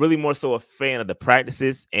 I'm really more so a fan of the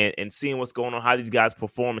practices and seeing what's going on, how these guys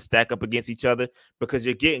perform and stack up against each other, because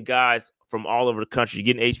you're getting guys from all over the country.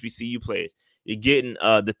 You're getting HBCU players. You're getting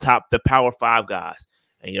the Power 5 guys,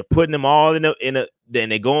 and you're putting them all then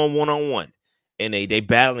they go on one-on-one, and they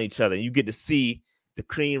battling each other. You get to see the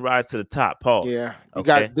cream rise to the top. Pause. Yeah, you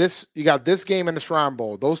got this game in the Shrine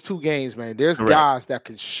Bowl. Those 2 games, man. There's guys that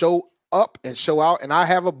can show up and show out, and I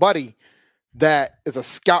have a buddy that is a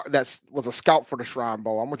scout. That was a scout for the Shrine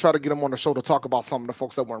Bowl. I'm gonna try to get him on the show to talk about some of the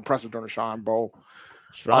folks that were impressive during the Shrine Bowl.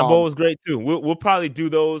 Shrine Bowl was great too. We'll probably do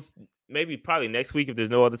those probably next week if there's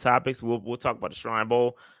no other topics. We'll talk about the Shrine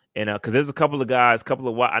Bowl, and because there's a couple of guys,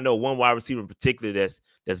 I know one wide receiver in particular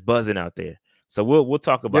that's buzzing out there. So we'll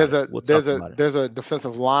talk about there's a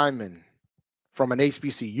defensive lineman from an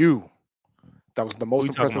HBCU that was the most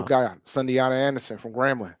impressive guy, Sundiana Anderson from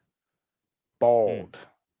Grambling. Bald.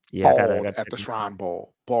 Yeah, bald at the Shrine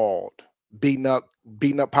Bowl. Bald. Beating up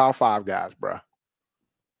Power 5 guys, bro.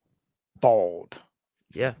 Bald.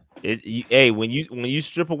 Yeah. Hey, when you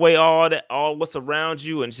strip away all what's around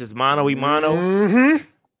you and it's just mano y mano, Mm-hmm.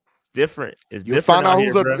 it's different. It's You'll different find out out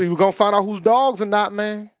here, bro. you're gonna find out who's dogs and not,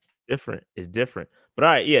 man. Different. It's different. But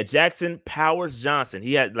all right, yeah, Jackson Powers Johnson.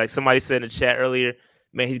 He had, like somebody said in the chat earlier,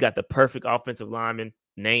 man, he's got the perfect offensive lineman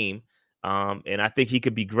name. And I think he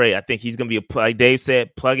could be great. I think he's gonna be like Dave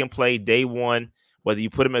said, plug and play day one, whether you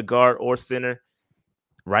put him at guard or center,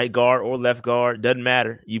 right guard or left guard, doesn't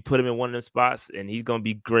matter. You put him in one of them spots, and he's gonna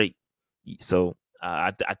be great. So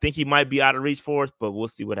I think he might be out of reach for us, but we'll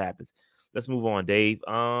see what happens. Let's move on, Dave.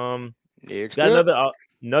 Got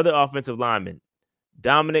another offensive lineman.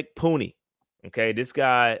 Dominic Pooney. Okay, this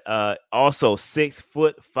guy also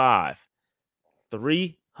 6'5",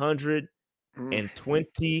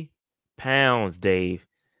 320 pounds, Dave.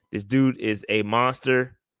 This dude is a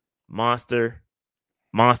monster of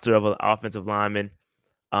an offensive lineman.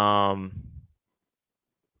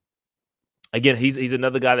 Again, he's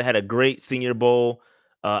another guy that had a great Senior Bowl.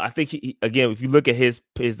 I think he again, if you look at his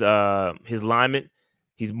lineman,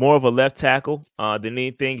 he's more of a left tackle than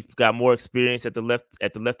anything. He's got more experience at the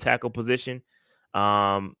left tackle position.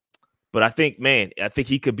 But I think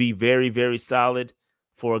he could be very, very solid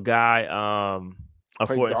for a guy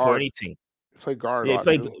for any team. Play guard.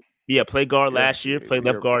 Play guard last year. Played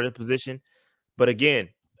left guard in position. But again,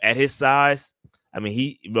 at his size, I mean,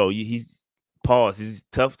 he's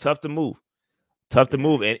tough to move. Tough to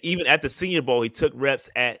move. And even at the Senior Bowl, he took reps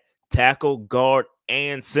at tackle, guard,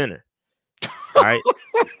 and center. All right.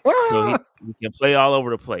 So he can play all over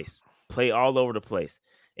the place.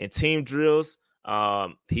 In team drills,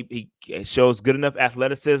 he shows good enough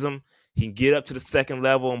athleticism. He can get up to the second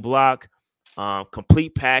level and block.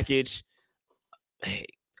 Complete package.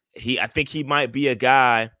 I think he might be a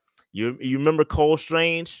guy. You remember Cole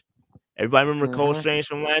Strange? Everybody remember Cole Strange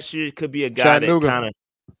from last year? It could be a guy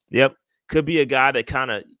could be a guy that kind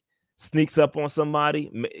of sneaks up on somebody,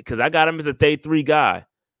 because I got him as a day 3 guy.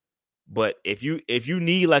 But if you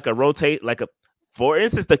need like a rotate, for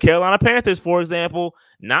instance, the Carolina Panthers, for example,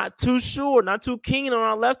 not too keen on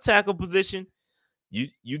our left tackle position.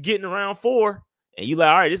 You getting around 4, and you like,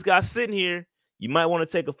 all right, this guy's sitting here. You might want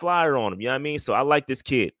to take a flyer on him. You know what I mean? So I like this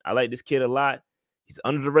kid. I like this kid a lot. He's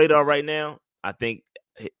under the radar right now. I think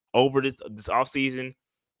over this offseason,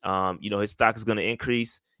 his stock is going to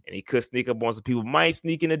increase. And he could sneak up on some people. Might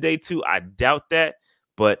sneak in a day 2. I doubt that.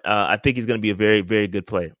 But I think he's going to be a very, very good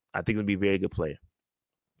player.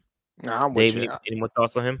 Nah, I'm Dave, with you. any more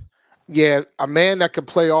thoughts on him? Yeah, a man that could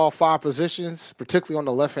play all 5 positions, particularly on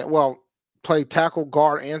the left hand. Well, play tackle,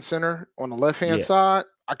 guard, and center on the left-hand side.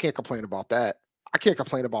 I can't complain about that.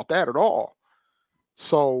 At all.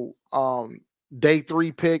 So, day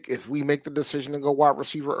 3 pick, if we make the decision to go wide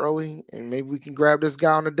receiver early, and maybe we can grab this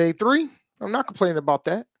guy on the day 3, I'm not complaining about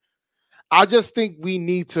that. I just think we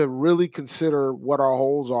need to really consider what our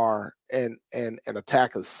holes are and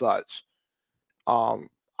attack as such. So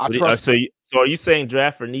are you saying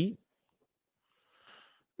draft for need?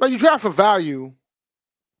 No, you draft for value,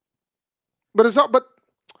 but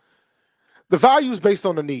the value is based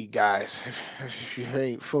on the need, guys. If you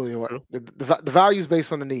ain't fully aware, the value is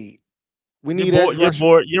based on the need. We need your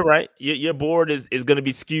board. You're right. Your board is going to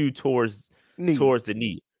be skewed towards the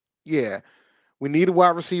need. Yeah. We need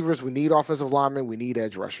wide receivers. We need offensive linemen. We need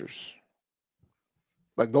edge rushers.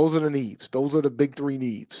 Like, those are the needs. Those are the big 3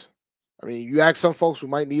 needs. I mean, you ask some folks, we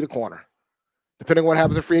might need a corner. Depending on what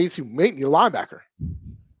happens in free agency, we may need a linebacker.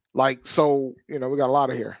 Like, so, we got a lot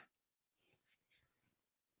of here.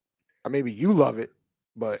 Maybe you love it,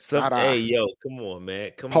 but hey, yo, come on, man.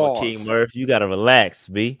 Come on, King Murph. You got to relax,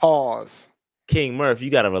 B. Pause. King Murph, you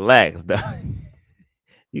got to relax, though.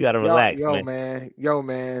 You got to relax, man. Yo,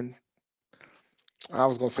 man. I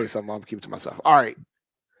was gonna say something. I'm gonna keep it to myself. All right.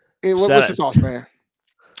 Hey, what's your thoughts, man?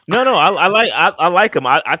 No. I like him.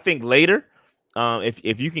 I think later,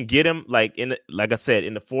 if you can get him like I said,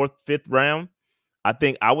 in the 4th, 5th round, I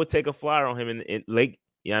think I would take a flyer on him in late.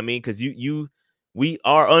 You know what I mean? Because we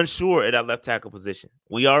are unsure at that left tackle position.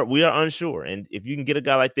 We are unsure, and if you can get a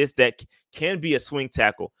guy like this that can be a swing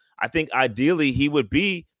tackle, I think ideally he would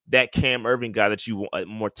be that Cam Irving guy that you want, a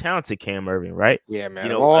more talented Cam Irving, right? Yeah, man.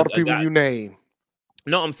 All the people you name.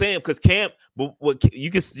 No, I'm saying because Cam, but what you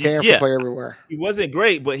can see, Cam can play everywhere. He wasn't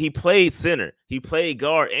great, but he played center, he played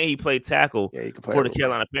guard, and he played tackle for the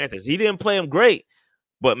Carolina Panthers. He didn't play him great,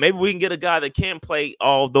 but maybe we can get a guy that can play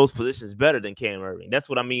all of those positions better than Cam Irving. That's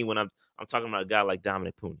what I mean when I'm talking about a guy like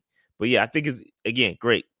Dominic Pooney. But yeah, I think it's again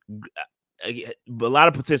great, but a lot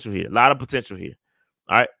of potential here.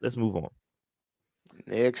 All right, let's move on.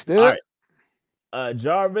 Next up,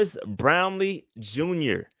 Jarvis Brownlee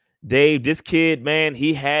Jr. Dave, this kid, man,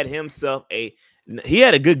 he had himself a he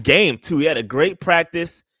had a good game too. He had a great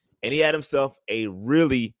practice, and he had himself a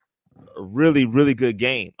really good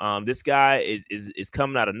game. This guy is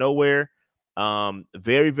coming out of nowhere.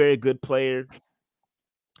 Very, very good player.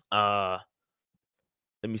 Let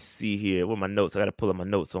me see here. What are my notes? I got to pull up my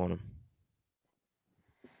notes on him.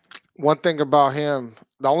 One thing about him,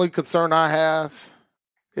 the only concern I have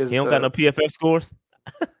is he don't got no PFF scores.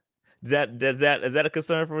 Is that a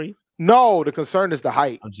concern for you? No, the concern is the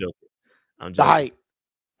height. I'm joking. The height.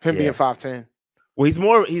 Him being 5'10". Well,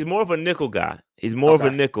 he's more of a nickel guy. He's more of a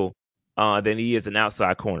nickel than he is an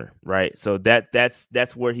outside corner, right? So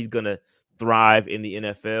that's where he's gonna thrive in the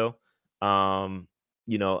NFL.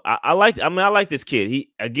 I like this kid.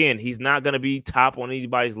 He's not gonna be top on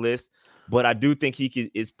anybody's list, but I do think he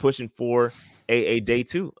is pushing for a day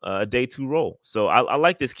two role. So I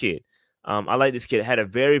like this kid. I like this kid. Had a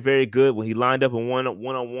very, very good when he lined up in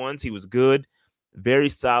one-on-ones. He was good, very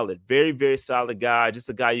solid, very, very solid guy. Just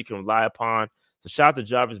a guy you can rely upon. So shout out to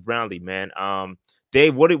Jarvis Brownlee, man.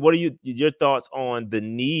 Dave, what are your thoughts on the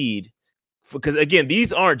need? Because again,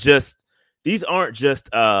 these aren't just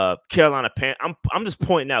Carolina Panthers. I'm just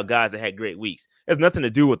pointing out guys that had great weeks. It has nothing to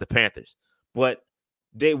do with the Panthers. But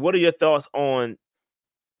Dave, what are your thoughts on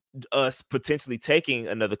us potentially taking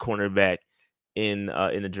another cornerback in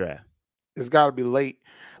the draft? It's got to be late.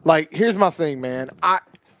 Like, here's my thing, man. I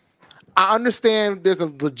understand there's a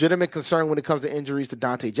legitimate concern when it comes to injuries to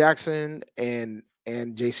Dante Jackson and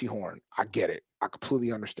J.C. Horn. I get it. I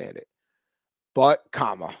completely understand it. But,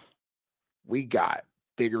 we got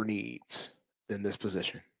bigger needs than this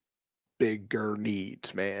position. Bigger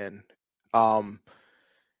needs, man. I'll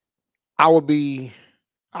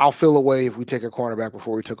feel away if we take a cornerback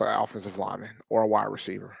before we took our offensive lineman or a wide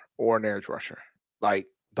receiver or an edge rusher. Like,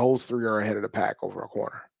 those three are ahead of the pack over a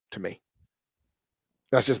corner to me.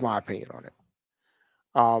 That's just my opinion on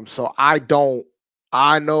it. So I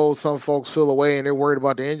know some folks feel away and they're worried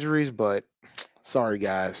about the injuries, but sorry,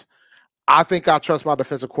 guys. I think I trust my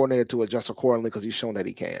defensive coordinator to adjust accordingly because he's shown that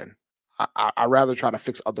he can. I'd rather try to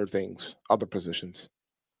fix other things, other positions.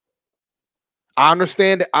 I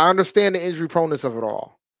understand the injury proneness of it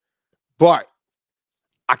all, but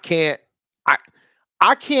I can't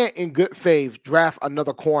in good faith draft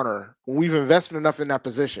another corner when we've invested enough in that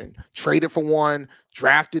position, traded for one,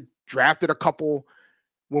 drafted a couple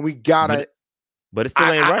when we got it. But it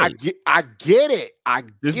still ain't right. I get it.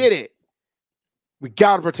 Get it. We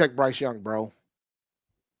got to protect Bryce Young, bro.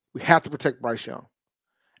 We have to protect Bryce Young.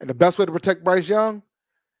 And the best way to protect Bryce Young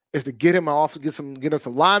is to get him off, get him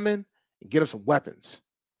some linemen, and get him some weapons.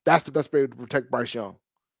 That's the best way to protect Bryce Young.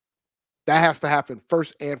 That has to happen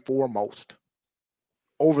first and foremost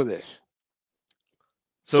over this.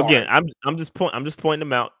 So again, I'm just pointing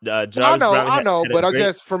them out. I know,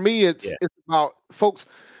 but for me, it's about folks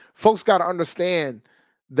got to understand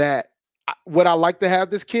that would I like to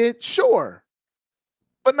have this kid? Sure.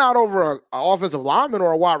 But not over an offensive lineman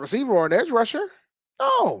or a wide receiver or an edge rusher.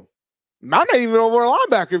 No. Not even over a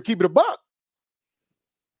linebacker, keep it a buck.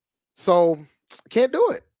 So can't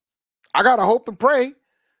do it. I gotta hope and pray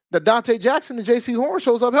that Dante Jackson and J.C. Horn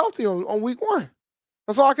shows up healthy on week 1.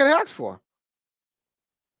 That's all I can ask for.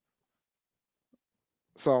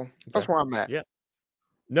 So that's where I'm at. Yeah.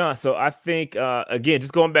 No, so I think again,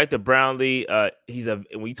 just going back to Brownlee,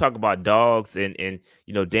 when you talk about dogs and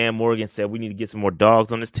Dan Morgan said we need to get some more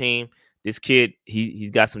dogs on this team. This kid, he's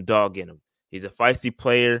got some dog in him. He's a feisty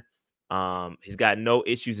player. He's got no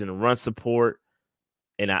issues in the run support.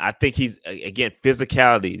 And I think he's, again,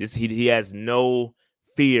 physicality. He has no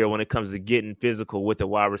fear when it comes to getting physical with the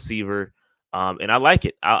wide receiver. And I like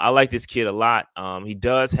it. I like this kid a lot. He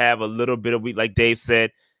does have a little bit of, like Dave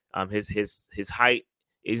said, his height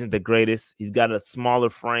isn't the greatest. He's got a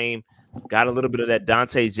smaller frame, got a little bit of that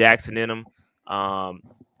Dante Jackson in him.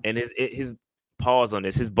 And his pause on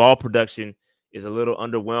this, his ball production is a little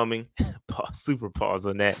underwhelming. Super pause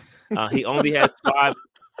on that. He only has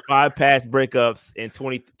five pass breakups in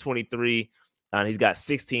 2023, and he's got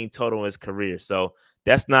 16 total in his career. So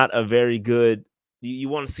that's not a very good. You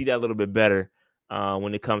want to see that a little bit better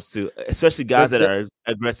when it comes to, especially guys that are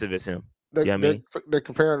aggressive as him. They're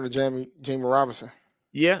comparing to Jamie Robinson.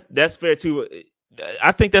 Yeah, that's fair too.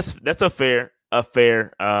 I think that's a fair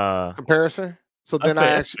comparison. So then I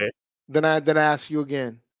ask you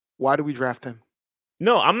again, why do we draft him?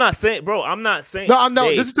 No, I'm not saying, bro. I'm not saying. No, I'm no.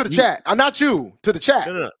 This is to the chat. I'm not you. To the chat.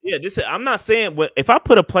 No. Yeah, I'm not saying. But if I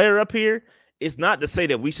put a player up here, it's not to say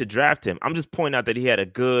that we should draft him. I'm just pointing out that he had a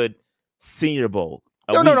good Senior Bowl.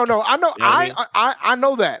 No. I know. You know I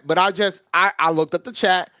know that, but I looked at the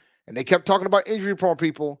chat and they kept talking about injury prone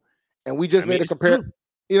people, and we just made a comparison.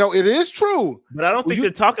 You know, it is true. But I don't think they're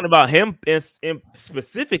talking about him and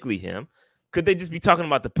specifically him. Could they just be talking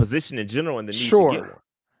about the position in general and the need to get one?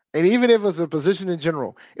 And even if it's a position in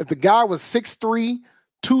general, if the guy was 6'3",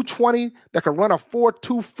 220 that could run a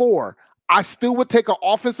 4.24, I still would take an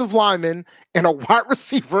offensive lineman and a wide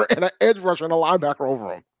receiver and an edge rusher and a linebacker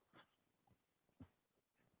over him.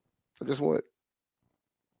 I just would.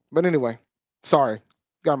 But anyway, sorry.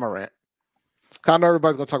 Got my rant. I know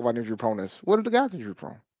everybody's going to talk about injury proneness. What if the guy's injury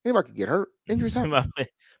prone? Anybody could get hurt. Injuries happen.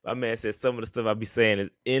 my man said some of the stuff I be saying is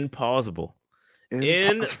implausible.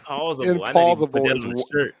 Implausible.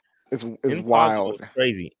 Implausible is wild. Is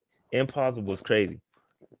crazy. Impossible is crazy.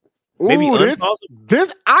 Ooh, maybe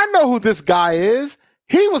this I know who this guy is.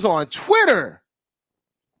 He was on Twitter.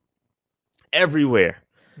 Everywhere.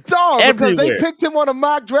 Dog, because they picked him on a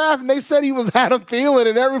mock draft and they said he was Adam Thielen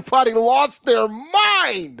and everybody lost their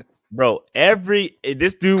mind. Bro,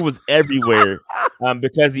 this dude was everywhere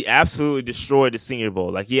because he absolutely destroyed the Senior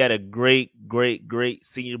Bowl. Like, he had a great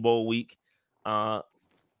Senior Bowl week. Lad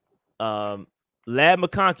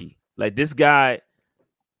McConkey, like, this guy,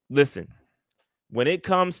 listen, when it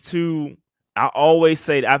comes to, I always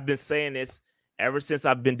say, I've been saying this ever since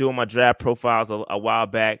I've been doing my draft profiles a while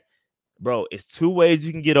back. Bro, it's two ways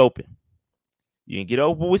you can get open. You can get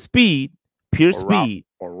open with speed, pure speed.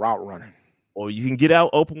 Or route running. Or you can get out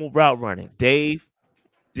open with route running. Dave,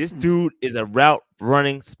 this dude is a route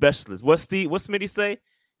running specialist. What Smitty say?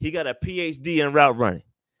 He got a PhD in route running.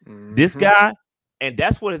 Mm-hmm. This guy, and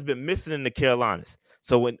that's what has been missing in the Carolinas.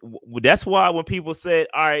 So that's why when people said,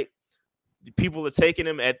 all right, people are taking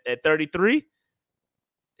him at 33,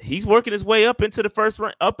 he's working his way up into the first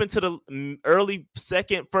round, up into the early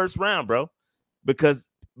first round, bro. Because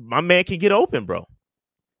my man can get open, bro.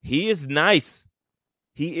 He is nice.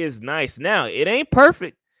 He is nice. Now, it ain't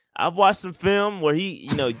perfect. I've watched some film where he,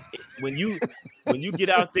 when you get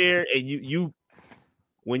out there and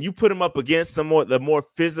when you put him up against the more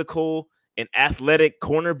physical and athletic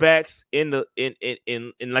cornerbacks in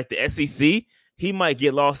like the SEC, he might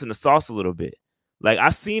get lost in the sauce a little bit. Like, I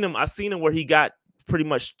seen him where he got pretty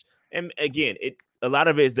much, and again, a lot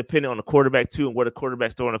of it is dependent on the quarterback too and where the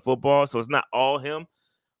quarterback's throwing the football. So it's not all him.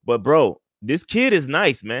 But bro, this kid is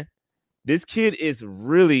nice, man. This kid is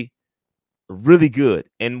really, really good.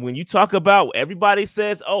 And when you talk about, everybody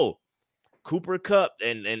says, oh, Cooper Kupp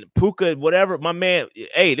and Puka, whatever, my man,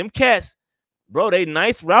 hey, them cats, bro, they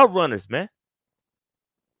nice route runners, man.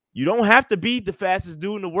 You don't have to be the fastest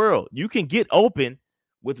dude in the world. You can get open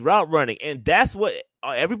with route running. And that's what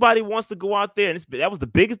everybody wants to go out there. And that was the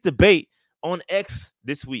biggest debate on X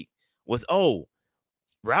this week was, oh,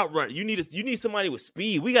 route run. You need somebody with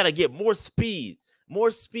speed. We got to get more speed. More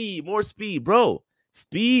speed, bro.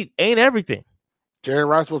 Speed ain't everything. Jerry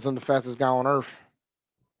Rice wasn't the fastest guy on earth.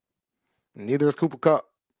 Neither is Cooper Kupp.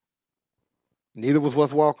 Neither was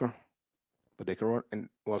Wes Welker. But they could run. And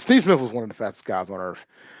Steve Smith was one of the fastest guys on earth.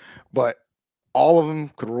 But all of them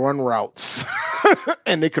could run routes.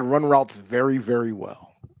 And they could run routes very, very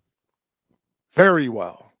well. Very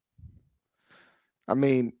well. I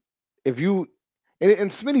mean, if you...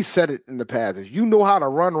 And Smitty said it in the past. If you know how to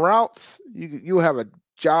run routes, you'll have a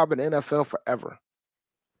job in the NFL forever.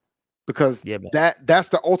 Because that's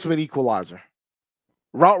the ultimate equalizer.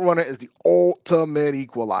 Route runner is the ultimate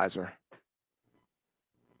equalizer.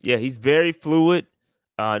 Yeah, he's very fluid.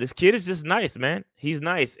 This kid is just nice, man. He's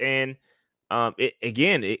nice. And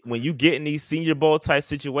when you get in these Senior Bowl type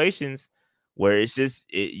situations where it's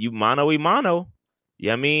just you mano a mano,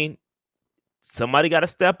 I mean, somebody got to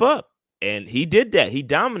step up. And he did that. He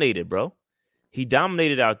dominated, bro. He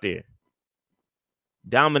dominated out there.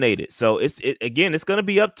 Dominated. So it's going to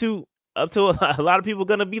be up to a lot of people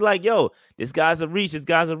going to be like, yo, this guy's a reach. This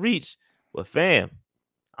guy's a reach. But fam,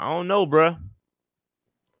 I don't know, bro.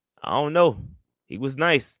 I don't know. He was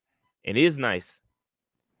nice and is nice.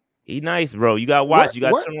 He nice, bro. You got to watch. You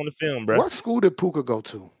got to turn on the film, bro. What school did Puka go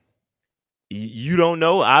to? You don't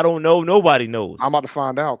know. I don't know. Nobody knows. I'm about to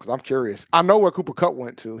find out because I'm curious. I know where Cooper Kupp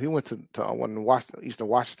went to. He went to one in Washington, Eastern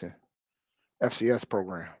Washington, FCS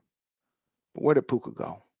program. But where did Puka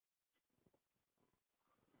go?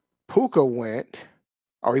 Puka went.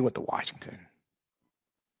 Oh, he went to Washington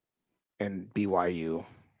and BYU.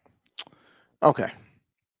 Okay,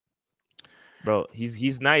 bro.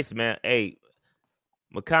 He's nice, man. Hey,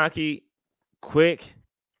 McConkey, quick.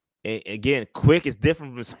 And again, quick is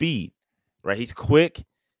different from speed. Right, he's quick,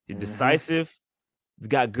 he's decisive, he's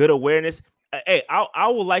got good awareness. Hey, I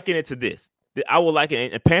will liken it to this. I will liken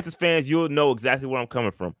it, and Panthers fans, you'll know exactly where I'm coming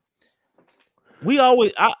from.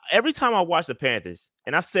 Every time I watch the Panthers,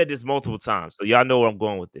 and I've said this multiple times, so y'all know where I'm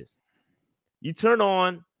going with this. You turn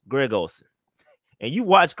on Greg Olsen, and you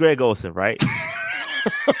watch Greg Olsen, right? You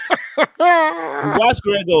watch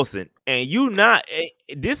Greg Olsen, and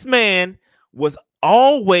this man was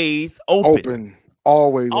always open.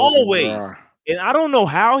 Always. And I don't know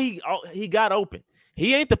how he got open.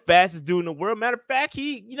 He ain't the fastest dude in the world. Matter of fact,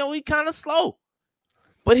 he kind of slow,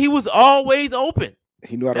 but he was always open.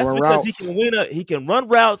 He knew how to run routes. He can run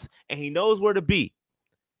routes, and he knows where to be.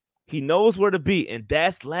 And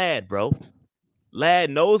that's Ladd, bro. Ladd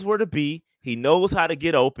knows where to be. He knows how to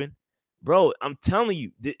get open, bro. I'm telling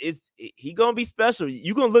you, he gonna be special.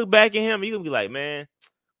 You gonna look back at him, you gonna be like, man,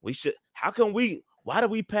 why did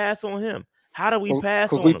we pass on him? How do we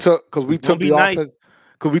pass on him? Because we took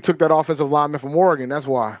that offensive lineman from Oregon. That's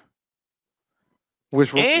why.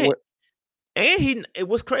 It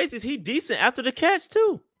was crazy. He decent after the catch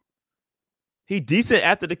too. You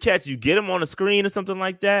get him on a screen or something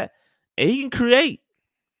like that, and he can create.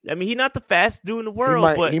 I mean, he's not the fastest dude in the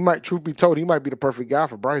world, but he might. Truth be told, he might be the perfect guy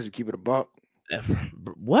for Bryce to keep it a buck.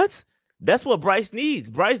 What? That's what Bryce needs.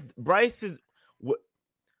 Bryce is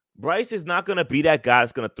not going to be that guy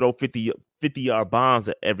that's going to throw 50-yard bombs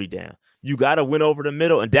every down. You got to win over the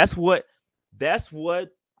middle, and that's what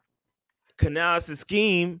Canales'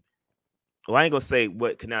 scheme. Well, I ain't gonna say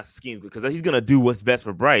what Canales' scheme because he's gonna do what's best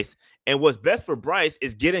for Bryce, and what's best for Bryce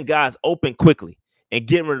is getting guys open quickly and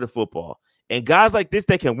getting rid of the football. And guys like this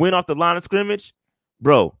that can win off the line of scrimmage,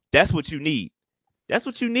 bro. That's what you need.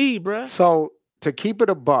 Bro. So to keep it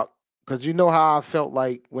a buck, because you know how I felt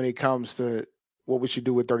like when it comes to what we should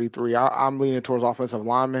do with 33, I'm leaning towards offensive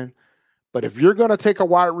linemen. But if you're gonna take a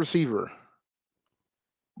wide receiver,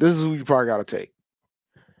 this is who you probably got to take.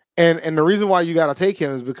 And the reason why you got to take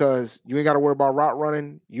him is because you ain't got to worry about route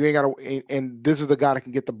running. You ain't got to, and this is the guy that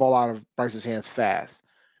can get the ball out of Bryce's hands fast.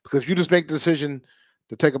 Because if you just make the decision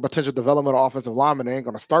to take a potential developmental offensive lineman that ain't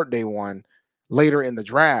going to start day one later in the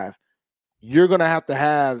draft, you're going to have to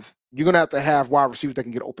have wide receivers that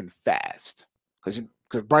can get open fast. Because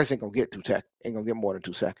Bryce ain't going to get more than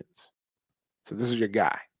 2 seconds. So this is your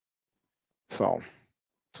guy. So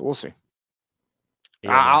we'll see.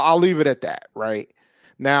 Yeah. I'll leave it at that, right?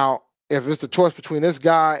 Now, if it's the choice between this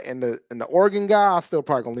guy and the Oregon guy, I'm still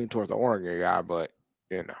probably gonna lean towards the Oregon guy, but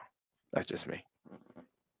that's just me.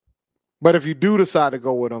 But if you do decide to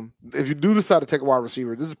go with him, if you do decide to take a wide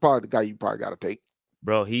receiver, this is probably the guy you probably got to take.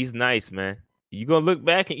 Bro, he's nice, man. You're gonna look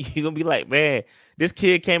back and you're gonna be like, man, this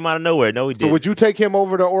kid came out of nowhere. No, he didn't. So would you take him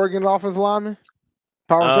over the Oregon offensive lineman,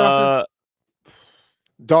 Power Johnson?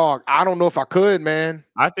 Dog, I don't know if I could, man.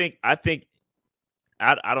 I don't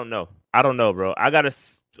know. I don't know, bro. I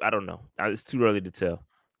don't know. It's too early to tell.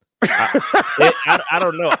 I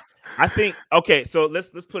don't know. I think, okay, so let's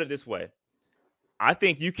put it this way. I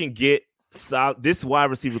think you can get this wide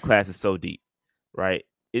receiver class is so deep, right?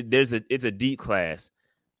 It's a deep class.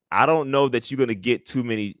 I don't know that you're going to get too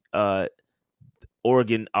many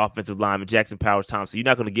Oregon offensive linemen, Jackson Powers Thompson. You're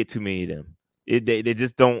not going to get too many of them. They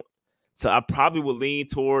just don't. So I probably will lean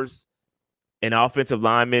towards an offensive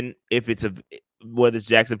lineman if it's whether it's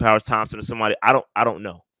Jackson Powers Thompson or somebody. I don't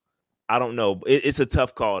know. It's a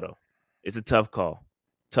tough call though. It's a tough call.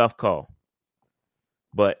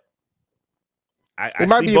 But it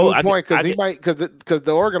might be a moot point because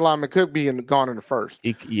the Oregon lineman could be gone in the first.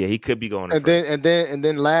 He could be going. And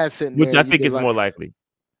then last sitting, which I think is more likely.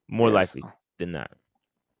 Likely than not.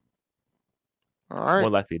 All right.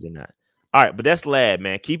 More likely than not. All right, but that's Ladd,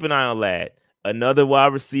 man. Keep an eye on Ladd. Another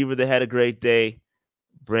wide receiver that had a great day,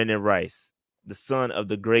 Brendan Rice, the son of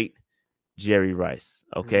the great Jerry Rice.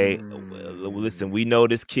 Okay, listen, we know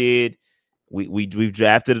this kid. We've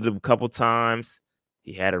drafted him a couple times.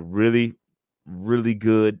 He had a really, really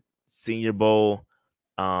good Senior Bowl.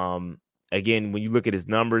 Again, when you look at his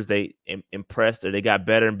numbers, they impressed, or they got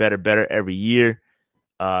better and better every year.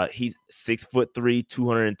 He's 6'3",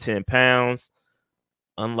 210 pounds.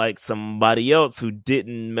 Unlike somebody else who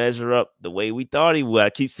didn't measure up the way we thought he would. I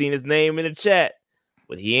keep seeing his name in the chat,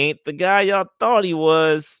 but he ain't the guy y'all thought he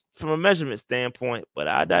was from a measurement standpoint. But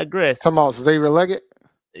I digress. Come on, Xavier Leggett.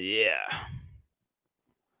 Yeah,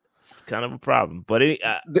 it's kind of a problem. But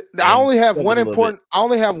I only have one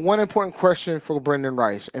important question for Brendan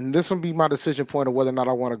Rice, and this will be my decision point of whether or not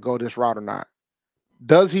I want to go this route or not.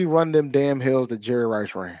 Does he run them damn hills that Jerry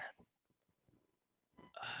Rice ran?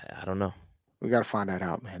 I don't know. We got to find that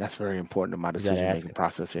out, man. That's very important to my decision-making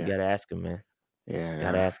process here. You got to ask him, man. Yeah.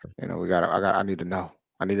 Got to ask him. I need to know.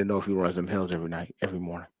 I need to know if he runs them hills every night, every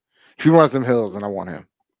morning. If he runs them hills, then I want him.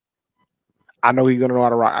 I know he's going to know how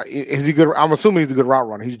to ride. Is he good? I'm assuming he's a good route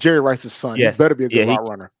runner. He's Jerry Rice's son. Yes. He better be a good route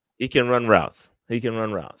runner. He can run routes. All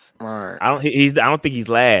right. I don't think he's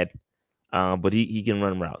Ladd, but he can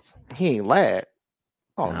run routes. He ain't Ladd.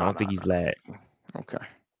 I don't think he's Ladd. Okay.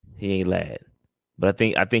 He ain't lad. But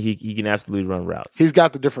I think he can absolutely run routes. He's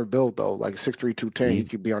got the different build though, like 6'3", 210. He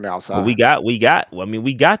could be on the outside. But we got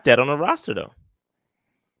that on the roster though.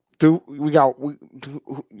 You talking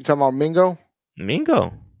about Mingo?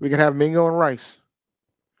 Mingo. We can have Mingo and Rice.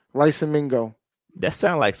 Rice and Mingo. That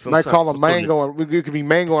sound like some. Might call him Mango, and it could be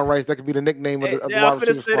Mango and Rice. That could be the nickname of the wide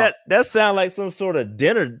receiver spot. That sound like some sort of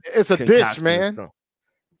dinner. It's a dish, man.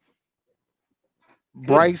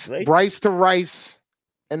 Bryce to Rice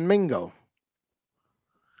and Mingo.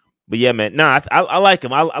 But yeah, man. No, I like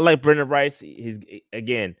him. I like Brendan Rice. He's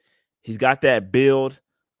got that build.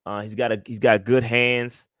 He's got good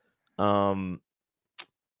hands. I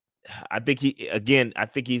think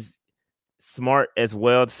he's smart as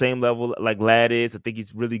well, the same level like Ladd is. I think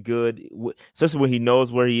he's really good, especially when he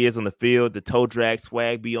knows where he is on the field. The toe drag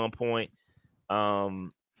swag be on point. I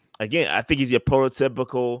think he's your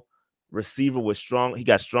prototypical receiver with he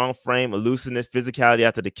got strong frame, elusiveness, physicality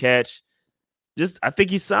after the catch. I think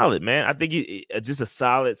he's solid, man. I think he's just a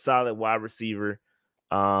solid wide receiver.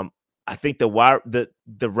 I think the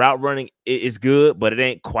route running is good, but it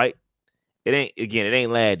ain't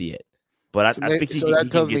Ladd yet. But I think that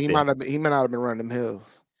tells me he might not have been running them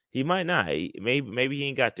hills. He might not. Maybe he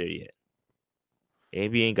ain't got there yet.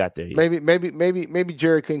 Maybe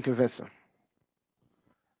Jerry couldn't convince him.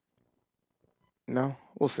 No,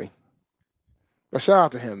 we'll see. But shout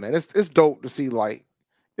out to him, man. It's dope to see. Like,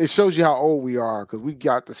 it shows you how old we are because we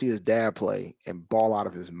got to see his dad play and ball out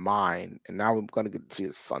of his mind, and now we're going to get to see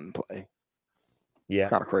his son play. Yeah, it's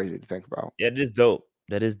kind of crazy to think about. Yeah, it is dope.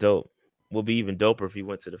 That is dope. Will be even doper if he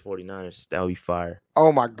went to the 49ers. That would be fire.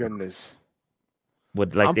 Oh my goodness.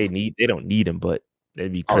 What they don't need him, but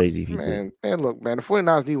that'd be crazy if he did. Man, look, man, the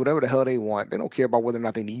 49ers need whatever the hell they want. They don't care about whether or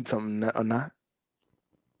not they need something or not.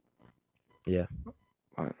 Yeah.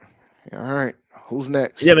 All right. Who's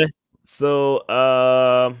next? Yeah, man. So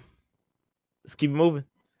let's keep it moving.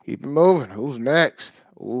 Keep it moving. Who's next?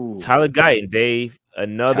 Ooh. Tyler Guyton, Dave,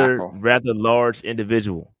 another rather large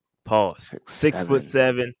individual. Pause.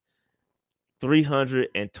 6'7",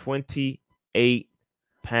 328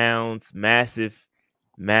 pounds, massive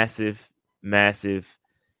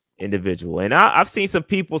individual. And I've seen some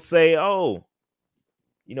people say, "Oh,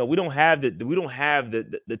 we don't have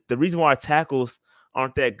the reason why our tackles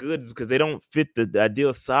aren't that good is because they don't fit the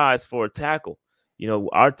ideal size for a tackle.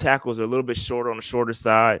 Our tackles are a little bit shorter on the shorter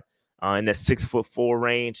side, in that 6'4"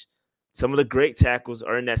 range. Some of the great tackles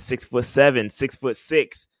are in that 6'7",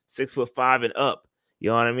 6'6", 6'5" and up.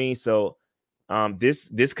 You know what I mean? So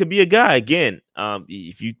this could be a guy again.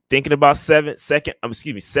 If you're thinking about second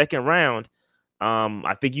round,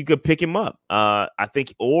 I think you could pick him up.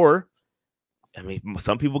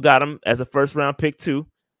 Some people got him as a first round pick too,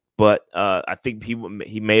 but I think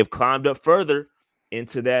he may have climbed up further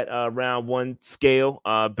into that round one scale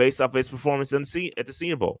based off his performance at the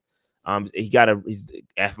Senior Bowl. He's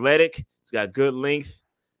athletic. He's got good length,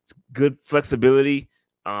 good flexibility.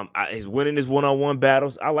 He's winning his one-on-one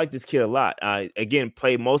battles. I like this kid a lot. Again,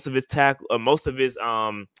 played most of his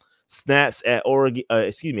snaps at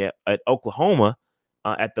Oklahoma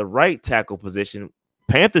at the right tackle position.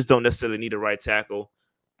 Panthers don't necessarily need a right tackle,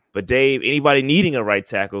 but Dave, anybody needing a right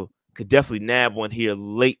tackle could definitely nab one here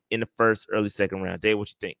late in the first, early second round. Dave, what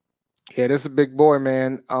you think? Yeah, this is a big boy,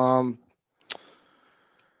 man.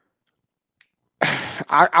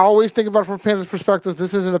 I always think about it from Panthers' perspective.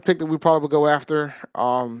 This isn't a pick that we probably would go after.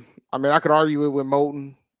 I could argue it with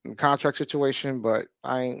Moulton and contract situation, but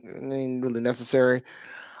it ain't really necessary.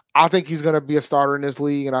 I think he's going to be a starter in this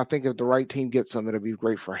league, and I think if the right team gets him, it'll be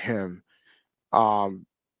great for him.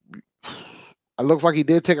 It looks like he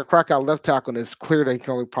did take a crack out left tackle, and it's clear that he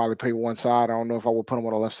can only probably play one side. I don't know if I would put him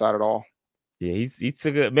on the left side at all. Yeah, he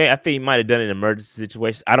took it. Man, I think he might have done it in emergency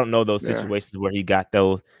situations. I don't know those situations where he got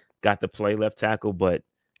to play left tackle, but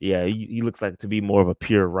yeah, he looks like to be more of a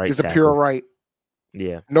pure right. He's a pure right.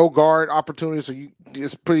 Yeah. No guard opportunity, so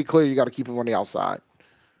it's pretty clear you got to keep him on the outside.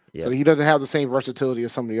 Yeah. So he doesn't have the same versatility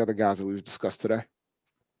as some of the other guys that we've discussed today.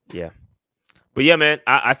 Yeah. But yeah, man,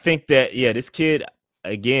 I think that, this kid,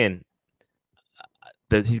 again,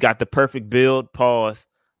 he's got the perfect build,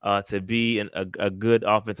 to be a good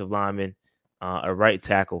offensive lineman, a right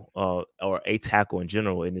tackle, or a tackle in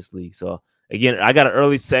general in this league. So, again, I got an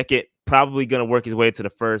early second, probably going to work his way to the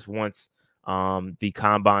first once the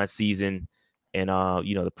combine season and,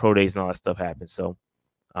 the pro days and all that stuff happens. So,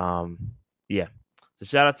 yeah. So,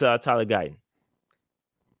 shout out to Tyler Guyton.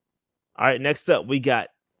 All right, next up, we got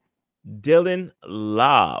Dylan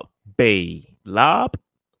Lobb. Lobb?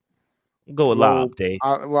 Go with Lobb, Dave.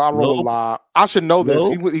 I roll with Lobb. I should know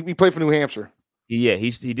this. He played for New Hampshire.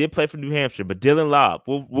 he did play for New Hampshire, but Dylan Lobb.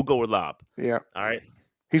 We'll go with Lobb. Yeah. All right.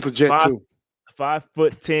 He's legit too.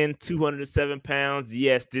 5'10", 207 pounds.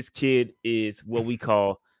 Yes, this kid is what we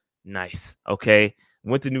call nice. Okay.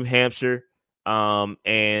 Went to New Hampshire. He's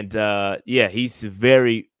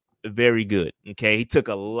very, very good. Okay. He took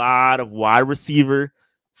a lot of wide receiver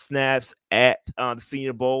snaps at the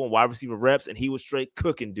Senior Bowl and wide receiver reps, and he was straight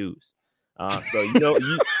cooking dudes. So you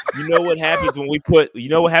know what happens when we put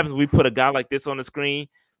a guy like this on the screen.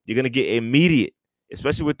 You're gonna get immediate,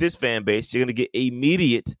 especially with this fan base. You're gonna get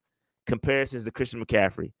immediate comparisons to Christian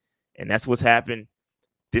McCaffrey, and that's what's happened.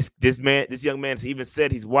 This young man has even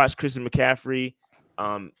said he's watched Christian McCaffrey,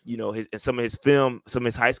 some of his film, some of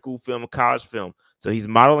his high school film and college film. So he's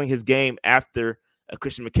modeling his game after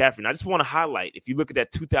Christian McCaffrey. And I just want to highlight, if you look at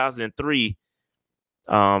that 2003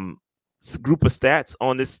 group of stats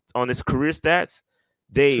on this career stats,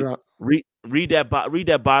 Dave, sure. read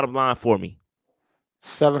that bottom line for me.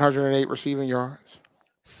 708 receiving yards.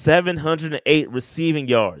 708 receiving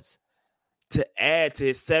yards to add to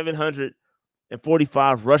his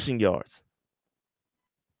 745 rushing yards.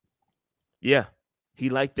 Yeah, he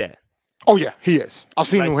like that. Oh yeah, he is. I've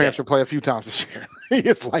seen New Hampshire play a few times this year. He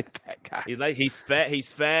is like that guy. He's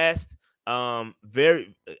fast. I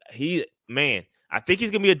think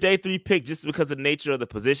he's gonna be a day 3 pick just because of the nature of the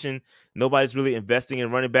position. Nobody's really investing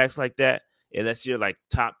in running backs like that unless you're like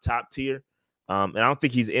top tier. And I don't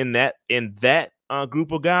think he's in that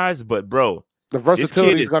group of guys. But bro, the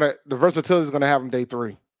versatility is gonna have him day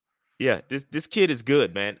 3. Yeah, this kid is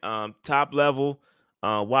good, man. Top level,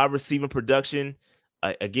 wide receiver production.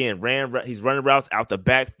 Again, he's running routes out the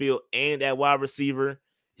backfield and at wide receiver.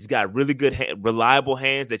 He's got really good, reliable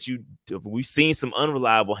hands we've seen some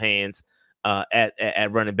unreliable hands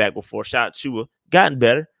at running back before. Shout out Chua, gotten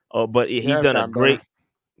better, but he's done a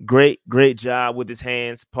great job with his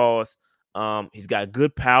hands. Pause. He's got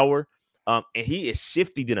good power, and he is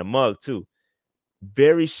shifty than a mug too.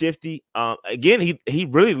 Very shifty. Again, he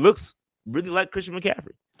really looks really like Christian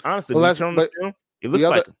McCaffrey. Honestly, it looks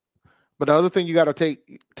like him. But the other thing you got to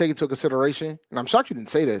take into consideration, and I'm shocked you didn't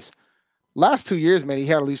say this, last 2 years, man, he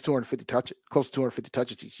had at least 250 touches, close to 250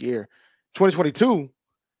 touches each year. 2022,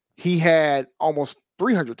 he had almost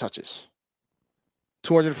 300 touches,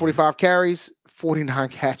 245 carries, 49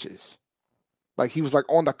 catches. Like he was like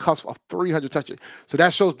on the cusp of 300 touches. So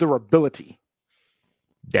that shows durability.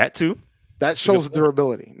 That too. That shows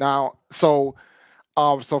durability. Now, so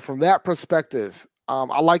from that perspective,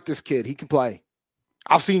 I like this kid. He can play.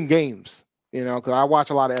 I've seen games, because I watch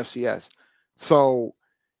a lot of FCS. So,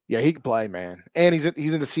 yeah, he can play, man. And he's in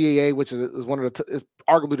the CAA, which is one of is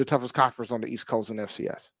arguably the toughest conference on the East Coast in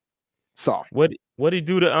FCS. So what did he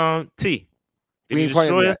do to T? We ain't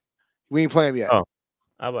playing yet. We ain't playing yet. Oh,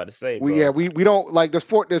 I'm about to say, bro. We don't like this.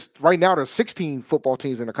 Right now there's 16 football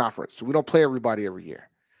teams in the conference, so we don't play everybody every year.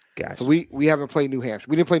 Gotcha. So we haven't played New Hampshire.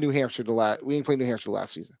 We didn't play New Hampshire we didn't play New Hampshire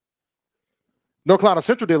last season. North Carolina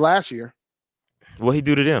Central did last year. What he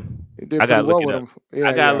do to them? I gotta look it up.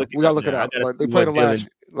 Yeah, we gotta look it up. They played him last.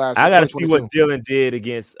 I gotta see what Dylan did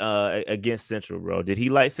against Central, bro. Did he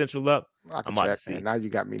light Central up? I'm about to see. Now you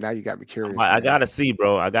got me curious. I gotta see,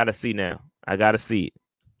 bro. I gotta see now. I gotta see it.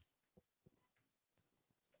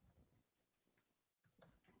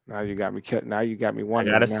 Now you got me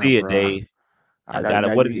wondering. I gotta see it, Dave.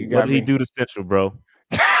 What did he do to Central, bro?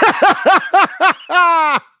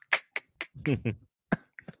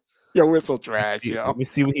 Yo, we're so trash, yo. Let me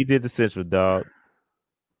see what he did to Central, dog.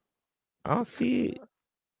 I don't see it.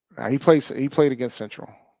 Nah, he played against Central.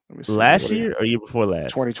 Let me see. Last year or year before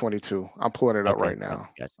last? 2022. I'm pulling it up right now.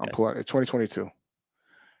 I'm pulling it. 2022.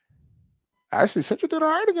 Actually, Central did all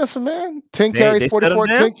right against him, man. 10 carries, 44.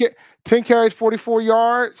 10 carries, 44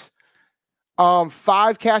 yards.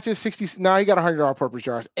 5 catches, 60. Now he got 100 all-purpose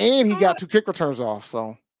yards, and he got 2 kick returns off.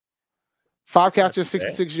 So 5 catches,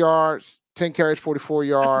 66 yards. 10 carries, 44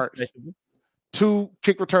 yards. 2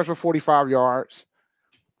 kick returns for 45 yards.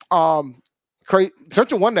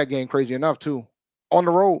 Central won that game, crazy enough, too, on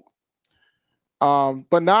the road.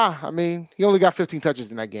 But he only got 15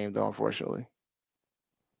 touches in that game, though, unfortunately.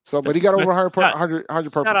 So, but he got over 100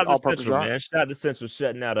 all-purpose yards. Man. Shout out to Central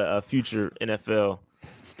shutting out a future NFL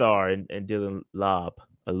star and Dylan Lobb.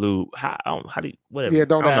 A lube. How do you, whatever. Yeah,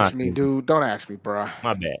 don't ask me, dude. Don't ask me, bro.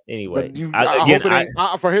 My bad. Anyway,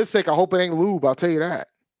 for his sake, I hope it ain't lube. I'll tell you that.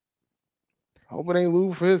 I hope it ain't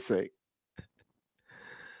lube for his sake.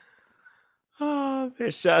 Oh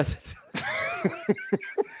man, shout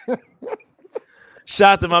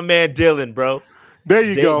out to my man Dylan, bro. There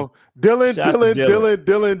you go. Dylan.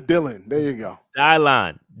 There you go.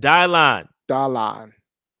 Dylan.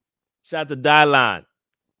 Shout out to Dylan.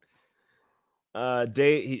 I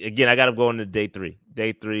got him going to day 3.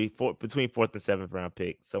 Day 3, between 4th and 7th round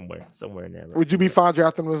pick, somewhere in there. Would you be fine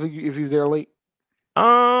drafting him if he's there late?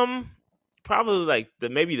 Probably like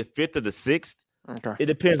maybe the 5th or the 6th. Okay. It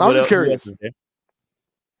depends. I'm just curious. Who else is there.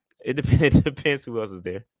 It depends who else is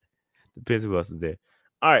there. Depends who else is there.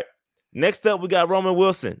 All right. Next up, we got Roman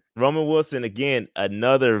Wilson. Roman Wilson, again,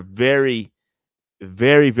 another very,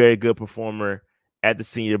 very, very good performer at the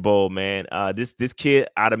Senior Bowl, man. This kid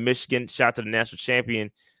out of Michigan, shot to the national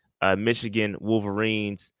champion, Michigan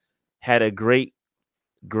Wolverines, had a great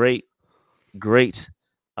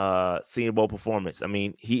Senior Bowl performance. I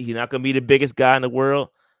mean, he's not going to be the biggest guy in the world.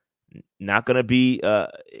 Not going to be.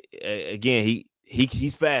 Again,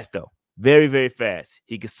 he's fast though, very, very fast.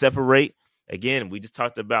 He can separate. Again, we just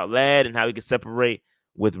talked about Ladd and how he can separate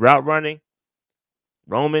with route running.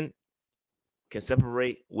 Roman can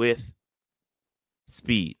separate with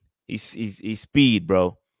speed. He's speed,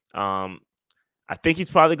 bro. I think he's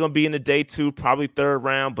probably going to be in the day 2, probably 3rd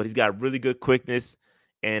round, but he's got really good quickness,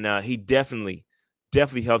 and he definitely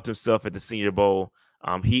helped himself at the Senior Bowl.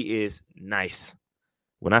 He is nice.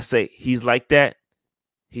 When I say he's like that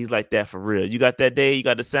for real. You got that day, you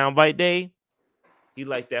got the soundbite day. He's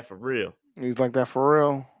like that for real. He's like that for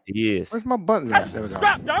real. He is. Where's my buttons at? There we go.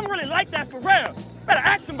 Stop, I'm really like that for real. Better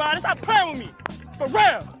ask somebody. Stop playing with me. For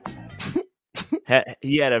real.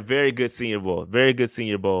 He had a very good Senior Bowl. Very good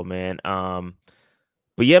Senior Bowl, man.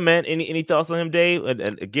 But yeah, man, any thoughts on him, Dave? And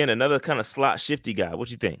again, another kind of slot shifty guy. What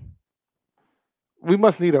you think? We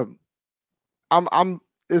must need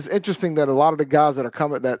it's interesting that a lot of the guys that are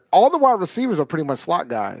coming, that all the wide receivers are pretty much slot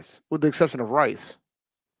guys, with the exception of Rice,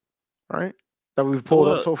 right? That we've pulled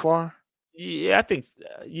up so far. Yeah, I think.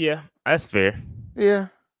 Yeah, that's fair. Yeah,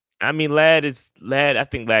 I mean, Ladd. I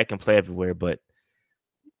think Ladd can play everywhere, but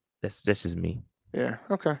that's just me. Yeah.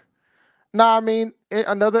 Okay. Nah, I mean,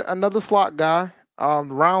 another slot guy.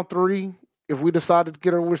 Round 3. If we decided to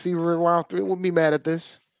get a receiver in round 3, we'll be mad at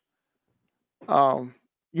this.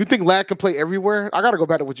 You think Ladd can play everywhere? I got to go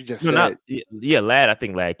back to what you just said. Ladd. I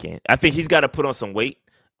think Ladd can. I think he's got to put on some weight.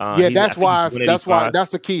 That's why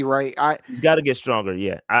that's the key, right? He's got to get stronger.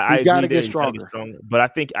 Yeah, he's got to get stronger. But I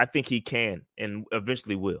think he can and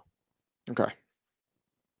eventually will. Okay.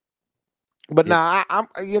 But now I'm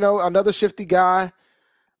another shifty guy.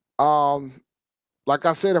 Like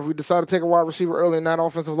I said, if we decide to take a wide receiver early and not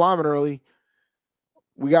offensive lineman early,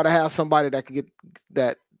 we got to have somebody that can get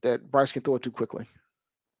that Bryce can throw it too quickly,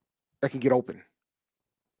 that can get open.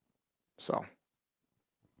 So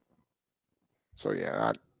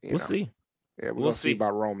yeah, we'll see. Yeah, we'll see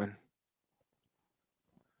about Roman.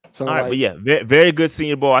 So all right, but yeah, very, very good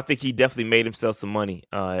Senior Bowl. I think he definitely made himself some money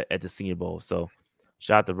at the Senior Bowl. So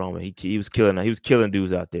shout out to Roman. He was killing. He was killing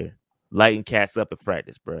dudes out there, lighting cats up at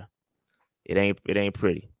practice, bro. It ain't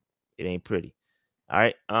pretty. It ain't pretty. All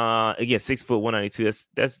right. Again, 6 foot 192.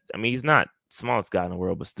 That's. I mean, he's not the smallest guy in the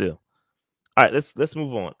world, but still. All right, let's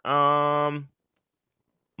move on.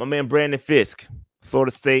 My man Brandon Fisk,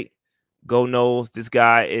 Florida State. Go Noles. This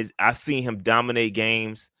guy is. I've seen him dominate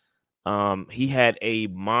games. He had a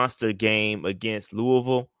monster game against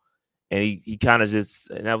Louisville, and he kind of just.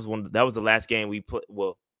 And that was the last game we put.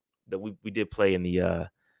 Well, that we did play in the.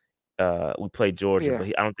 We played Georgia, but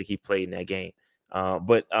I don't think he played in that game.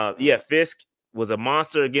 But Fisk was a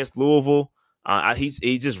monster against Louisville.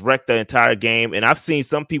 He just wrecked the entire game. And I've seen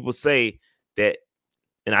some people say that,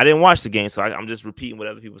 and I didn't watch the game, so I'm just repeating what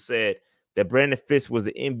other people said, that Brandon Fisk was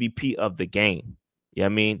the MVP of the game. Yeah, I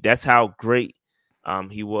mean, that's how great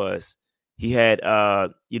he was. He had,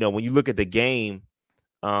 when you look at the game,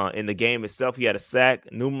 in the game itself, he had a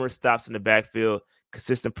sack, numerous stops in the backfield,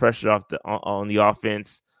 consistent pressure on the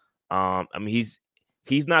offense. I mean,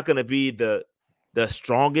 he's not going to be the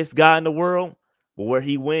strongest guy in the world, but where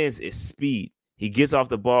he wins is speed. He gets off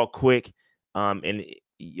the ball quick, and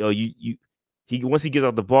once he gets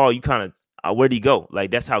off the ball, you kind of where'd he go? Like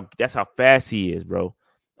that's how fast he is, bro.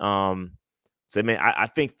 So man, I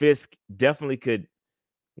think Fisk definitely could,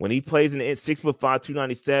 when he plays in the 6'5",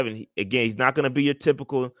 297. Again, he's not going to be your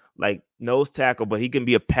typical like nose tackle, but he can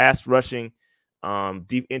be a pass rushing,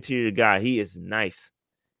 deep interior guy. He is nice.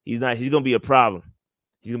 He's nice. He's going to be a problem.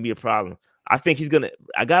 I think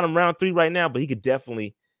I got him round 3 right now, but he could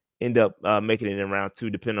definitely end up making it in round 2,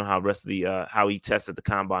 depending on how rest of the how he tested the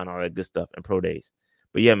combine, all that good stuff, and pro days.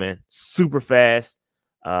 But yeah, man, super fast.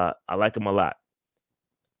 I like him a lot.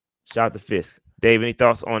 Shout out to Fisk. Dave, any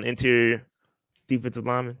thoughts on interior defensive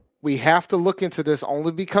lineman? We have to look into this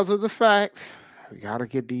only because of the fact we got to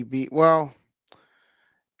get DB. Well,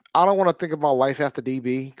 I don't want to think about life after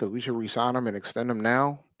DB because we should re-sign him and extend him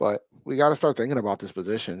now. But we got to start thinking about this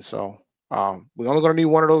position. So We're only going to need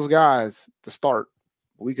one of those guys to start.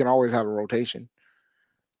 We can always have a rotation.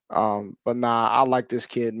 But nah, I like this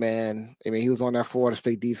kid, man. I mean, he was on that Florida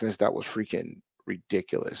State defense that was freaking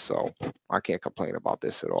ridiculous. So I can't complain about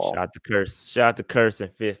this at all. Shout out to Curse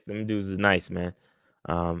and Fisk. Them dudes is nice, man.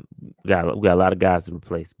 We got a lot of guys to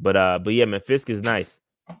replace. But yeah, man, Fisk is nice.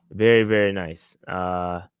 Very, very nice.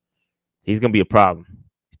 He's gonna be a problem.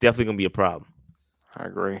 He's definitely gonna be a problem. I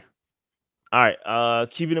agree. All right,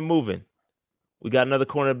 keeping it moving. We got another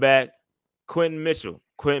cornerback, Quentin Mitchell.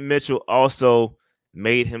 Quentin Mitchell also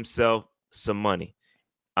made himself some money.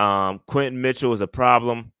 Quentin Mitchell is a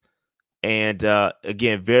problem. And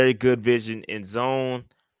again, very good vision in zone,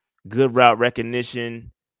 good route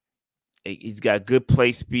recognition. He's got good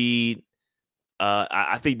play speed.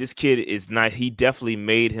 I think this kid is nice. He definitely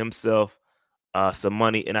made himself some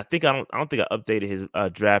money. And I don't think I updated his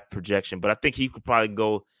draft projection, but I think he could probably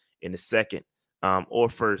go in the second or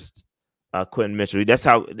first. Quentin Mitchell. That's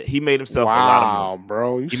how he made himself a lot of money.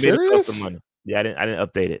 Bro, he serious? Made himself some money. Yeah, I didn't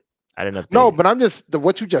update it. No, but I'm just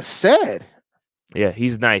what you just said. Yeah,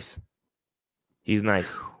 he's nice. He's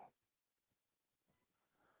nice.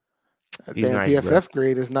 He's damn nice, PFF bro.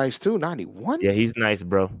 Grade is nice too. 91. Yeah, he's nice,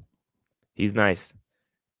 bro. He's nice.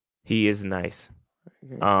 He is nice.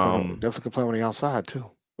 Definitely can play on the outside too,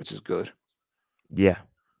 which is good. Yeah.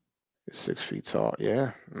 He's 6 feet tall.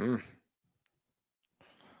 Yeah.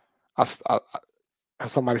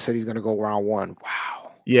 Somebody said he's going to go round 1.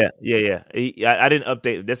 Wow. Yeah. I didn't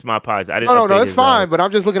update. That's my apologies. I didn't. No, it's fine. But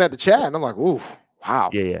I'm just looking at the chat and I'm like, oof, wow.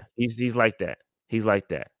 Yeah. He's like that. He's like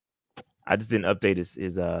that. I just didn't update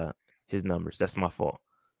his numbers. That's my fault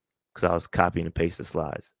because I was copying and pasting the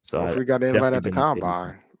slides. So I got the invite at the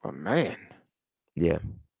combine. But man, yeah,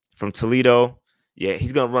 from Toledo. Yeah,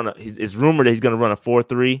 he's gonna run it's rumored that he's gonna run a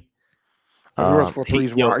 4.3. He runs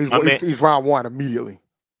 4.3. He's round 1 immediately.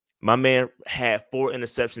 My man had 4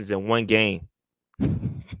 interceptions in one game.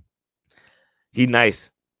 He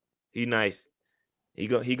nice. He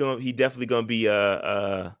definitely gonna be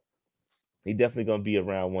a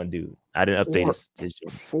round 1 dude. I didn't update his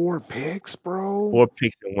 4 picks, bro. 4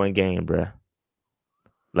 picks in one game, bro.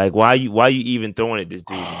 Like why you even throwing at this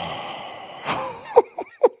dude?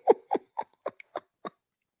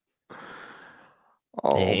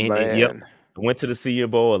 Man. Yep. Went to the Senior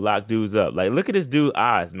Bowl and locked dudes up. Like, look at this dude's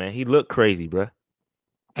eyes, man. He looked crazy, bro.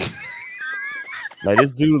 Like,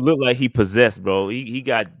 this dude looked like he possessed, bro. He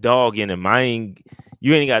got dog in him.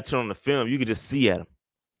 You ain't got to turn on the film. You could just see at him.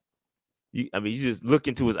 You just look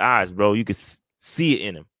into his eyes, bro. You could see it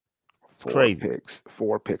in him. It's crazy.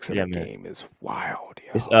 4 picks in a game is wild.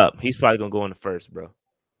 Yo. It's up. He's probably going to go in the first, bro.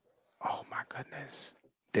 Oh, my goodness.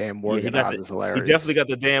 Dan Morgan eyes is hilarious. He definitely got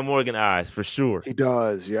the Dan Morgan eyes, for sure. He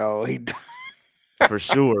does, yo. For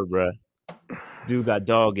sure, bro. Dude got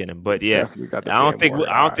dog in him, but yeah, I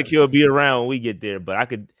don't think he'll be around when we get there. But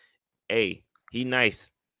he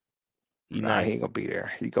nice. Nice. He ain't gonna be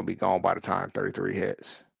there. He gonna be gone by the time 33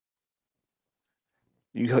 hits.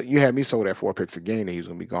 You had me sold at 4 picks a game, and he's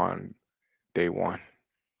gonna be gone day 1.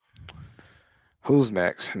 Who's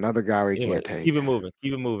next? Another guy we can't take. Keep it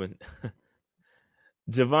moving.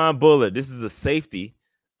 Javon Bullard. This is a safety.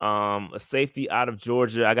 A safety out of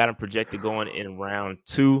Georgia. I got him projected going in round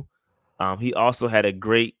 2. He also had a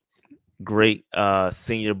great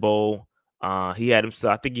Senior Bowl. I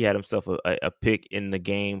think he had himself a pick in the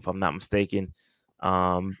game, if I'm not mistaken.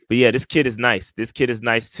 But yeah, this kid is nice. This kid is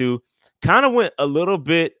nice too. Kind of went a little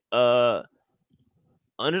bit under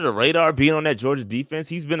the radar being on that Georgia defense.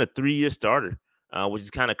 He's been a 3-year starter, which is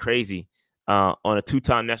kind of crazy on a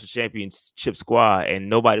 2-time national championship squad, and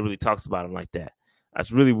nobody really talks about him like that. That's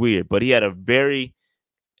really weird. But he had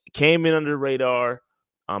came in under the radar.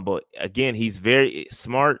 But again, he's very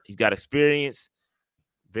smart. He's got experience,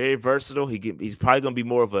 very versatile. He's probably going to be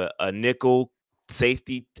more of a nickel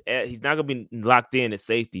safety. He's not going to be locked in at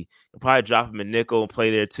safety. He'll probably drop him a nickel and play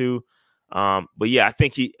there too. But yeah, I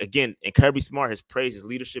think and Kirby Smart has praised his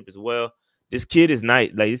leadership as well. This kid is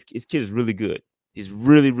nice. Like this kid is really good. He's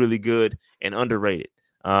really, really good and underrated.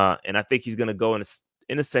 And I think he's going to go in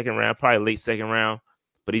the second round, probably late second round,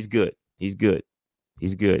 but he's good. He's good.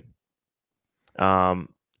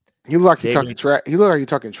 You look like you're talking trash. You look like you're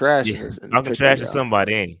talking trash. Yeah, talking trash to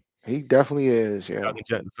somebody, ain't he? He definitely is. Yeah, talking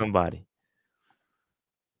trash to somebody.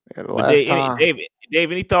 Yeah,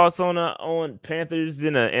 Dave, any thoughts on Panthers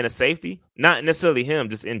in a safety? Not necessarily him,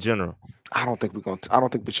 just in general. I don't think we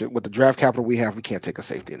should. With the draft capital we have, we can't take a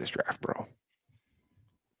safety in this draft, bro.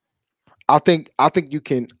 I think you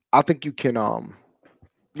can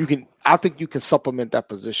supplement that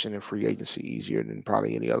position in free agency easier than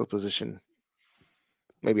probably any other position,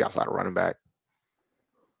 maybe outside of running back.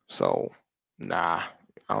 So Nah,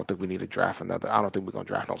 I don't think we need to draft another. I don't think we're gonna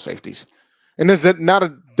draft no safeties. And that's not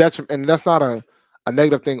a detriment, and that's not a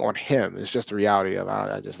negative thing on him. It's just the reality of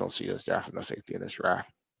I just don't see us drafting no safety in this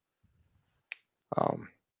draft.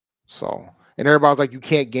 So and everybody's like, you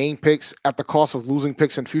can't gain picks at the cost of losing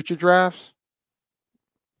picks in future drafts.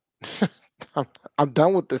 I'm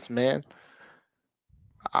done with this, man.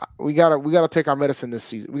 We gotta take our medicine this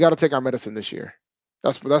season. We gotta take our medicine this year.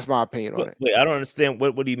 That's my opinion on it. Wait, I don't understand.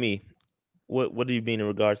 What do you mean? What do you mean in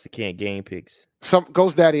regards to can't gain picks? Some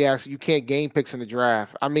Ghost Daddy asks, you can't gain picks in the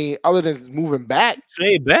draft. I mean, other than moving back,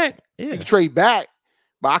 trade back. Yeah, you can trade back,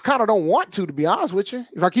 but I kind of don't want to be honest with you.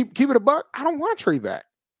 If I keep it a buck, I don't want to trade back.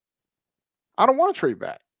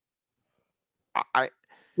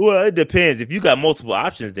 Well, it depends. If you got multiple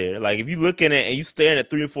options there, like if you're looking at and you staring at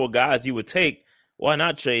 3 or 4 guys you would take, why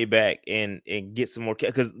not trade back and get some more?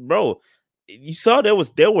 Because bro, you saw there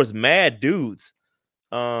was mad dudes.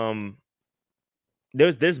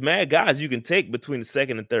 There's mad guys you can take between the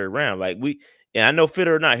second and third round. Like and I know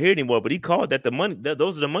Fitter not here anymore, but he called that the money.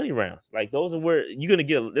 Those are the money rounds. Like those are where you're gonna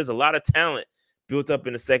get. There's a lot of talent built up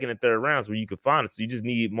in the second and third rounds where you can find it. So you just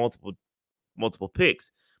need multiple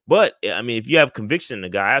picks. But I mean, if you have conviction in the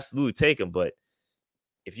guy, absolutely take him. But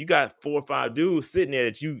if you got 4 or 5 dudes sitting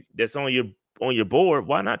there that's on your board,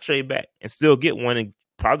 why not trade back and still get one and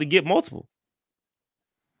probably get multiple?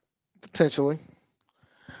 Potentially.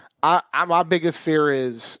 My biggest fear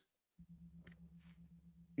is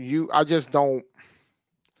I just don't.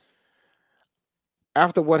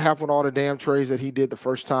 After what happened with all the damn trades that he did the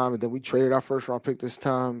first time, and then we traded our first round pick this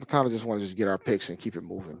time, I kind of just want to just get our picks and keep it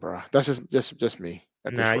moving, bro. That's just me.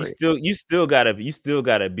 Nah, you still gotta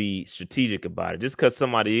be strategic about it. Just because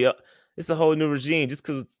somebody else, it's a whole new regime. Just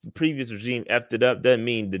because the previous regime effed it up doesn't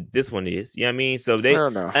mean that this one is. You know what I mean? So fair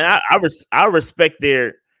enough. And I respect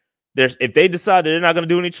their if they decide that they're not going to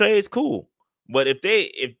do any trades, cool. But if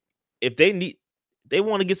they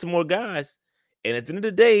want to get some more guys, and at the end of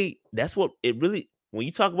the day, that's what it really. When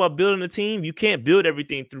you talk about building a team, you can't build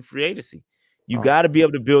everything through free agency. You got to be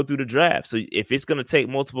able to build through the draft. So if it's going to take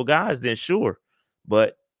multiple guys, then sure.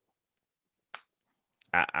 But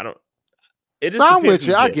I don't. It just I'm with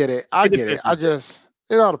you. I get it. It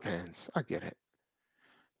all depends. I get it.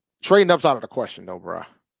 Trading up's out of the question, though, bro.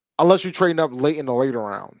 Unless you're trading up late in the later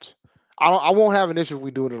rounds. I won't have an issue if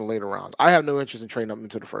we do it in the later rounds. I have no interest in trading up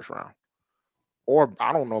into the first round. Or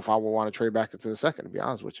I don't know if I would want to trade back into the second, to be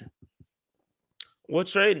honest with you. Well,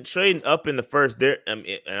 trading up in the first, and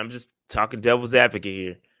I'm just talking devil's advocate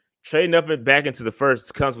here. Trading up and back into the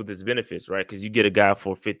first comes with its benefits, right? Because you get a guy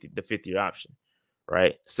for the 50-year option,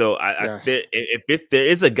 right? So if there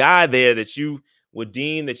is a guy there that you would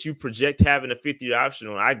deem that you project having a 50-year option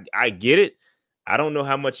on, I get it. I don't know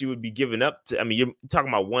how much you would be giving up to. I mean, you're talking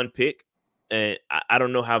about one pick, and I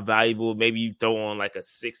don't know how valuable. Maybe you throw on like a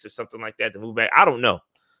 6 or something like that to move back. I don't know,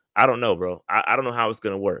 bro. I don't know how it's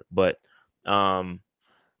gonna work, but I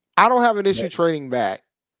don't have an issue trading back.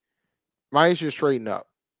 My issue is trading up.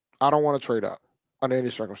 I don't want to trade up under any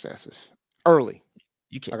circumstances early.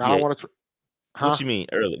 You can't. Like, I don't want to. What you mean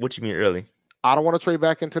early? What you mean early? I don't want to trade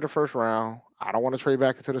back into the first round. I don't want to trade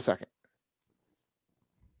back into the second.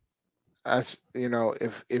 That's,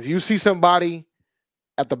 if you see somebody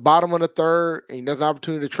at the bottom of the third and there's an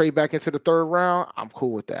opportunity to trade back into the third round, I'm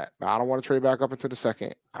cool with that. But I don't want to trade back up into the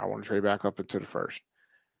second. I don't want to trade back up into the first.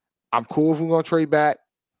 I'm cool if we're going to trade back,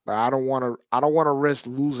 but I don't want to risk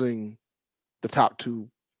losing the top 2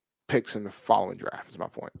 picks in the following draft. Is my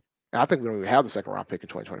point. And I think we don't even have the second round pick in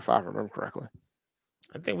 2025. If I remember correctly.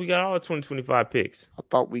 I think we got all the 2025 picks. I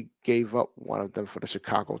thought we gave up one of them for the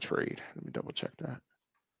Chicago trade. Let me double check that.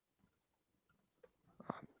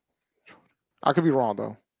 I could be wrong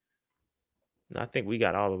though. I think we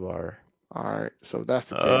got all of our. All right, so that's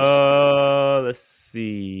the case. Let's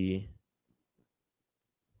see.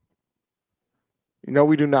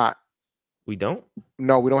 We do not. We don't?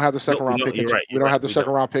 No, we don't have the second round pick. We don't have the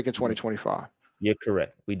second round pick in 2025. You're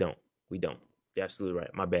correct. We don't. You're absolutely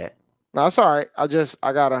right. My bad. No, it's all right. There's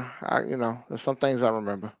some things I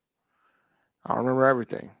remember. I don't remember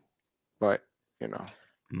everything, but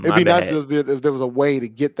it'd be nice if there was a way to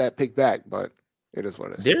get that pick back, but it is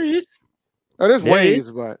what it is. There is. There's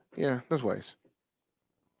ways, but yeah, there's ways.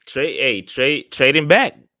 Trading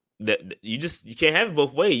back. You can't have it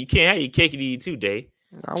both ways. You can't have your cake and eat it too, Dave.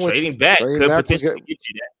 Trading back could potentially get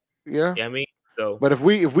you that. Yeah. I mean, so. But if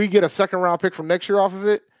we get a second round pick from next year off of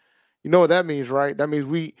it, you know what that means, right? That means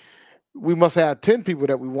we must have 10 people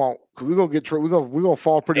that we want, because we're gonna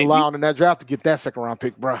fall pretty loud in that draft to get that second round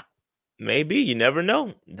pick, bruh. Maybe, you never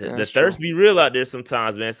know. The thirst be real out there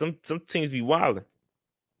sometimes, man. Some teams be wilding.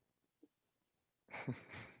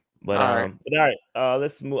 But All right.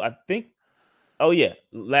 let's move. I think. Oh yeah,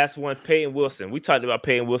 last one, Peyton Wilson. We talked about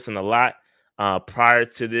Peyton Wilson a lot prior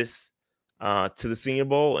to this to the Senior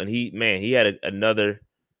Bowl, and he had another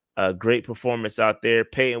great performance out there.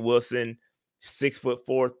 Peyton Wilson,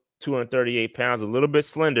 6'4", 238 pounds, a little bit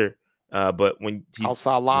slender, but when he's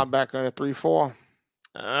outside linebacker at 3-4.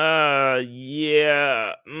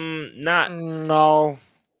 Yeah, No,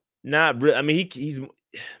 not really. I mean,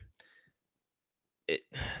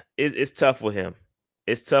 it's tough with him.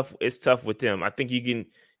 It's tough with him. I think you can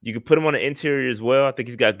put him on the interior as well. I think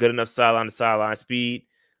he's got good enough sideline to sideline speed.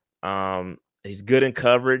 He's good in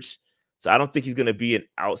coverage, so I don't think he's going to be an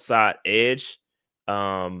outside edge.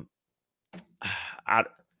 I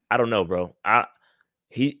don't know, bro.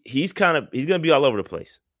 He's going to be all over the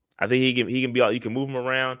place. I think he can be all. You can move him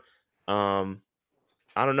around. I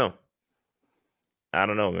don't know,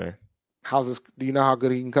 man. How's this? Do you know how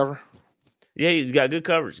good he can cover? Yeah, he's got good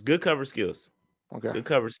coverage skills. Okay. Good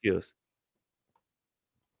coverage skills.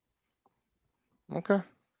 Okay.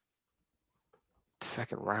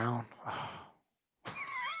 Second round.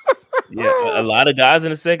 Yeah, a lot of guys in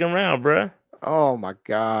the second round, bro. Oh my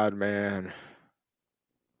God, man.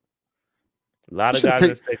 A lot of guys in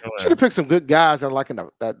the second round. Should have picked some good guys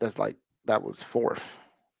that that was fourth.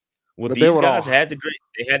 Well, but these guys had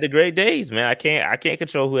the great days, man. I can't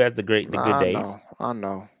control who has the good days. I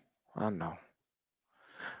know.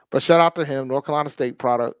 But shout out to him, North Carolina State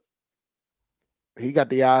product. He got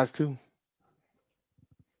the eyes too.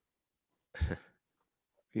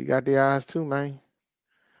 Man.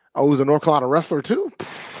 Oh, he's a North Carolina wrestler too.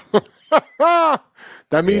 That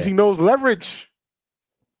means he knows leverage.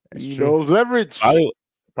 Knows leverage.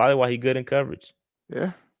 Probably why he's good in coverage.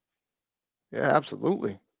 Yeah,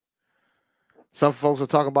 absolutely. Some folks are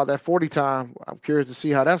talking about that 40 time. I'm curious to see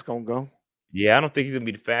how that's going to go. Yeah, I don't think he's going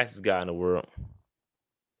to be the fastest guy in the world.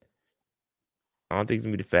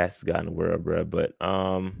 Bro. But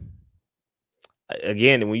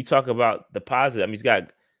again, when you talk about the positive, I mean,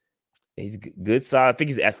 he's good side. I think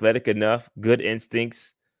he's athletic enough, good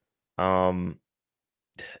instincts. He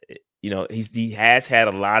has had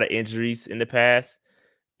a lot of injuries in the past,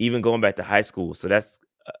 even going back to high school. So that's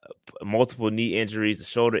multiple knee injuries, a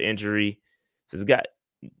shoulder injury. So he's got.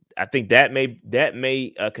 I think that may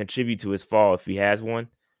contribute to his fall if he has one.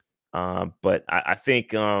 But I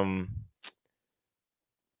think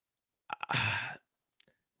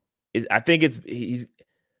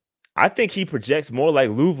I think he projects more like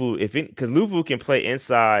Louvu because Louvu can play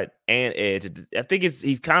inside and edge. I think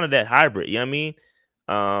he's kind of that hybrid. You know what I mean?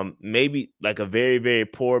 Maybe like a very, very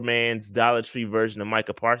poor man's Dollar Tree version of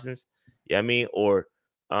Micah Parsons. You know what I mean? Or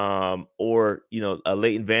a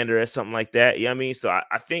Leighton Vander or something like that. You know what I mean? So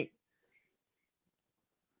I think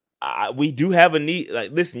we do have a need.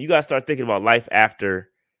 Like, listen, you gotta start thinking about life after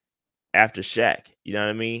Shaq. You know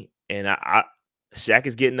what I mean? And Shaq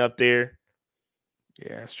is getting up there.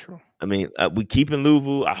 Yeah, that's true. I mean, we keeping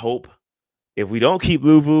Louvu. I hope. If we don't keep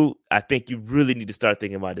Louvu, I think you really need to start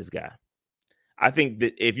thinking about this guy. I think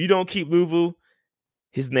that if you don't keep Louvu,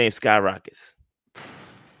 his name skyrockets. I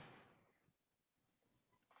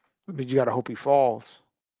mean, you got to hope he falls.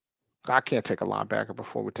 I can't take a linebacker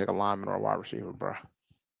before we take a lineman or a wide receiver, bro.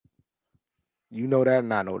 You know that,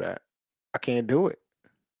 and I know that. I can't do it.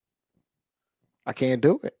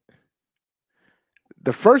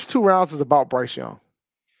 The first 2 rounds is about Bryce Young.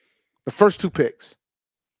 The first 2 picks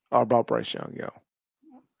are about Bryce Young, yo.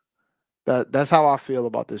 That's how I feel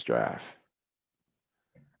about this draft.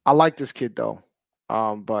 I like this kid though,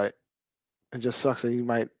 but it just sucks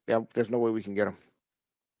that there's no way we can get him.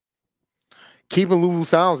 Keeping Louvu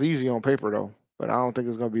sounds easy on paper though, but I don't think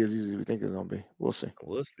it's going to be as easy as we think it's going to be. We'll see.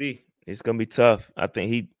 It's going to be tough. I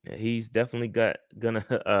think he's definitely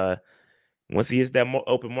gonna once he hits that more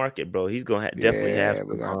open market, bro, he's gonna definitely have some.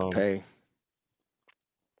 We're gonna have to pay.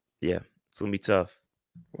 Yeah, it's gonna be tough.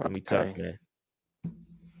 Man.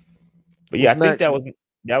 But What's I think next?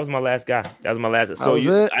 that was my last guy. That was my last. So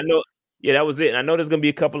I know. Yeah, that was it. And I know there's gonna be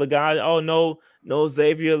a couple of guys. Oh no,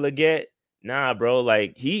 Xavier Legette. Nah, bro.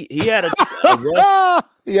 Like he had a rough.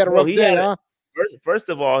 He had a rough day, huh? First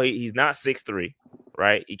of all, he's not 6'3",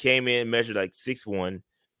 right? He came in measured like 6'1".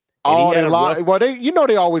 Oh, they lie. Well,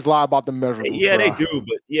 they always lie about the measurables. Yeah, bro.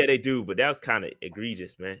 they do. But that was kind of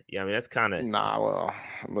egregious, man. Yeah, I mean that's kind of. Nah, well,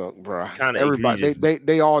 look, bro. Kind of everybody. Egregious.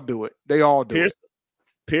 They all do it. They all do it.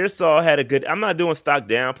 Pearsall had a good. I'm not doing stock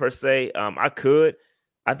down per se. I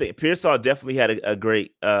think Pearsall definitely had a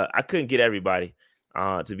great. I couldn't get everybody,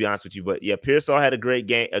 to be honest with you, but yeah, Pearsall had a great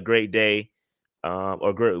game, a great day,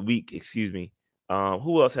 or great week. Excuse me.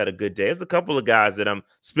 Who else had a good day? There's a couple of guys that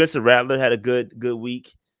Spencer Rattler had a good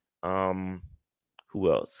week.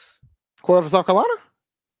 Who else? Quarterback for South Carolina?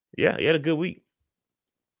 Yeah, he had a good week.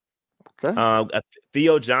 Okay.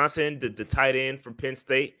 Theo Johnson, the tight end from Penn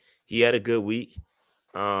State, he had a good week.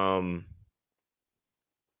 The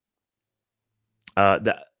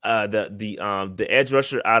edge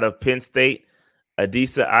rusher out of Penn State,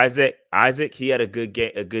 Adisa Isaac, he had a good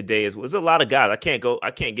day as well. There's a lot of guys. I can't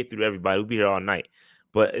get through everybody. We'll be here all night.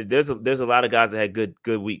 But there's a lot of guys that had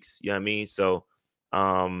good weeks. You know what I mean? So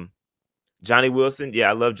Johnny Wilson, yeah,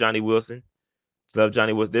 I love Johnny Wilson.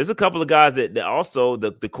 There's a couple of guys that also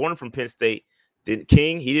the corner from Penn State,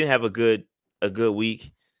 King, he didn't have a good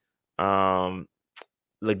week.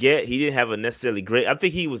 Leggett, he didn't have a necessarily great. I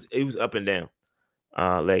think he was up and down.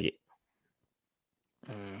 Leggett.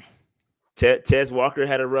 Tez Walker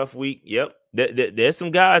had a rough week. Yep. There's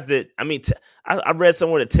some guys that I read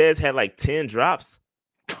somewhere that Tez had like 10 drops.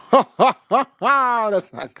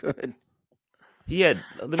 That's not good. He had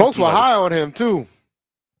folks were high on him too.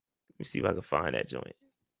 Let me see if I can find that joint.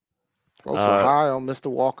 Folks were high on Mr.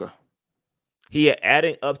 Walker. He had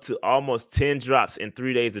adding up to almost 10 drops in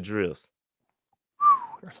 3 days of drills.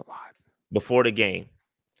 That's a lot. Before the game.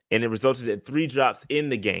 And it resulted in 3 drops in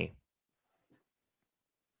the game.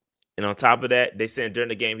 And on top of that, they said during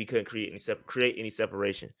the game he couldn't create any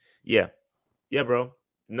separation. Yeah. Yeah, bro.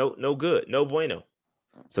 No good. No bueno.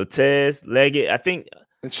 So Tez, Leggett, I think.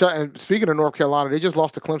 And speaking of North Carolina, they just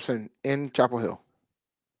lost to Clemson in Chapel Hill.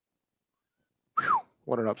 Whew,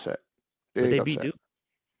 what an upset. They beat Duke.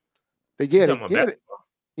 They get it.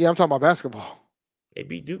 Yeah, I'm talking about basketball. They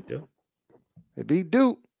beat Duke, though. They beat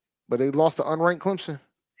Duke, but they lost to unranked Clemson.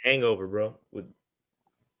 Hangover, bro.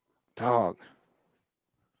 Dog.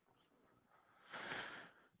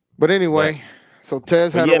 But anyway, so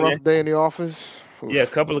Tez had a rough day in the office. Oof. Yeah, a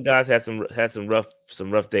couple of guys had some rough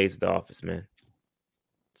days at the office, man.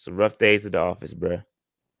 Some rough days at the office, bro.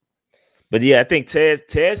 But yeah, I think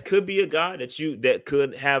Tez could be a guy that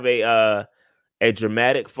could have a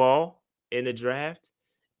dramatic fall in the draft,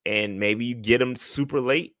 and maybe you get him super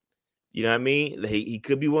late. You know what I mean? He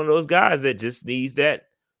could be one of those guys that just needs that.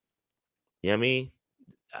 You know what I mean?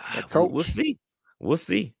 We'll see. We'll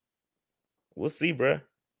see, bro.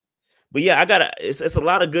 But yeah, it's a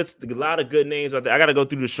lot of good names out there. I gotta go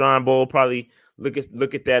through the Shrine Bowl, probably look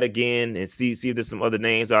at that again and see if there's some other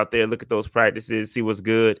names out there. Look at those practices, see what's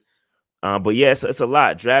good. But yeah, it's a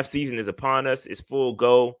lot. Draft season is upon us. It's full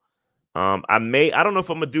go. I don't know if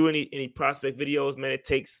I'm gonna do any prospect videos, man. It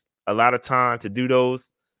takes a lot of time to do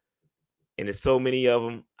those, and there's so many of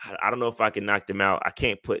them. I don't know if I can knock them out. I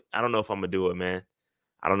don't know if I'm gonna do it, man.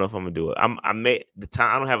 I don't know if I'm gonna do it. I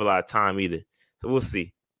don't have a lot of time either, so we'll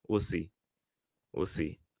see.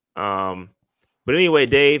 But anyway,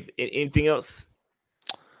 Dave, anything else?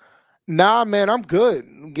 Nah, man, I'm good.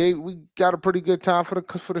 We got a pretty good time for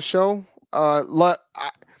the show.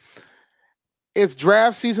 It's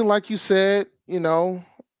draft season, like you said. You know,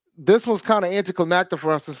 this was kind of anticlimactic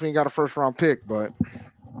for us since we ain't got a first round pick, but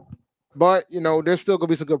you know, there's still gonna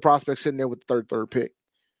be some good prospects sitting there with the third pick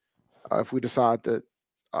if we decide to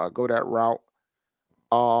go that route.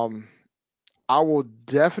 I will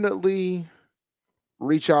definitely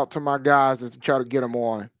reach out to my guys and try to get them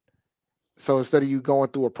on. So instead of you going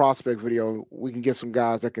through a prospect video, we can get some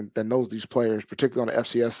guys that knows these players, particularly on the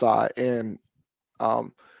FCS side and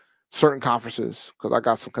certain conferences, because I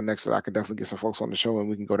got some connects that I can definitely get some folks on the show and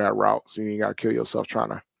we can go that route. So you ain't got to kill yourself trying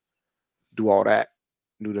to do all that,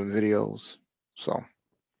 do them videos. So,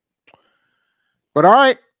 but all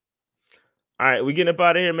right. All right, we getting up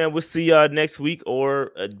out of here, man. We'll see y'all next week.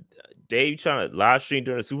 Or Dave, you trying to live stream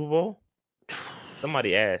during the Super Bowl?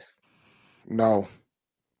 Somebody asked. No.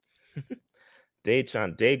 Dave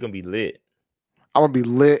gonna be lit. I'm gonna be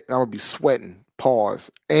lit. I'm gonna be sweating.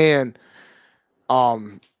 Pause. And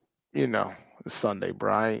you know, it's Sunday,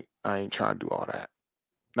 bro. I ain't trying to do all that.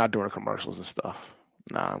 Not doing commercials and stuff.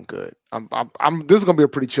 Nah, I'm good. This is gonna be a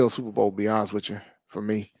pretty chill Super Bowl, to be honest with you, for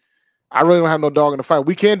me. I really don't have no dog in the fight.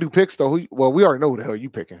 We can do picks though. We already know who the hell you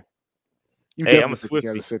picking. I'm a Swiftie.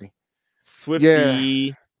 Kansas City.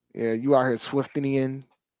 Swiftie. Yeah, you out here Swifting,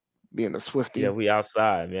 being a Swiftie. Yeah, we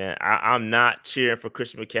outside, man. I'm not cheering for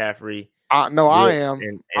Christian McCaffrey. I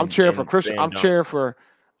am. I'm cheering for Christian. I'm cheering for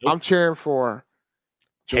Juwan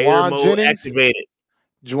Jennings. Activated.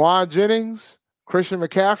 Juwan Jennings, Christian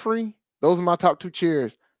McCaffrey. Those are my top 2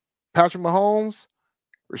 cheers. Patrick Mahomes,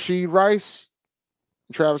 Rashid Rice,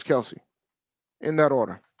 and Travis Kelce. In that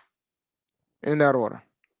order. And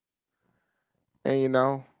you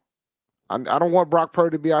know, I don't want Brock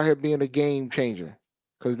Purdy to be out here being a game changer,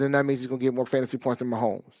 because then that means he's gonna get more fantasy points than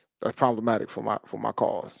Mahomes. That's problematic for my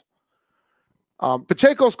cause.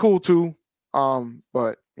 Pacheco's cool too,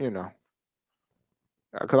 but you know,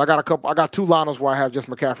 because I got two lineups where I have just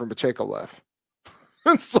McCaffrey and Pacheco left.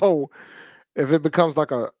 So if it becomes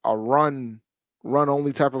like a run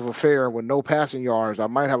only type of affair with no passing yards, I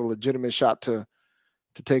might have a legitimate shot to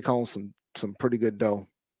take home some pretty good dough.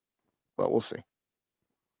 But we'll see.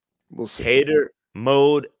 We'll see. Hater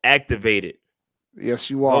mode activated. Yes,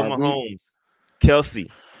 you are. Mahomes,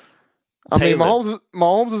 Kelsey. I mean,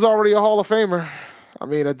 Mahomes is already a Hall of Famer. I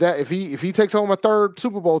mean, if he takes home a third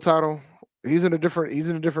Super Bowl title, he's in a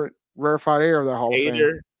different rarefied air of that Hall of Fame.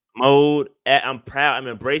 Hater mode. I'm proud. I'm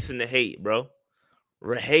embracing the hate, bro.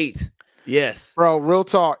 Hate. Yes, bro. Real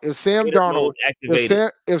talk. If Sam Darnold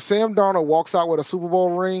walks out with a Super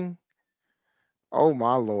Bowl ring, oh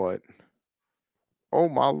my Lord. Oh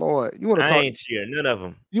my Lord. You want to talk? I ain't cheering none of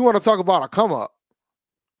them. You want to talk about a come up?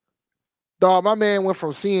 Dog, my man went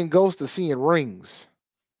from seeing ghosts to seeing rings.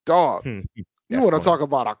 Dog. You want to talk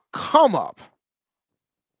about a come up?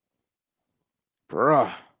 Bruh.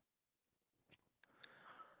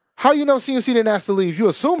 How you know CMC didn't ask to leave? You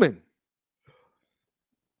assuming.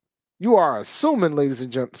 You are assuming, ladies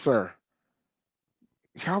and gentlemen, sir.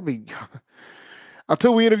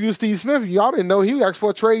 Until we interviewed Steve Smith, y'all didn't know he asked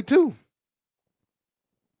for a trade too.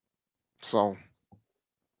 So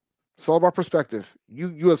it's all about perspective.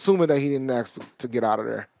 You assuming that he didn't ask to get out of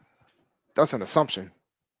there. That's an assumption.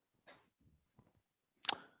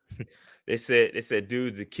 They said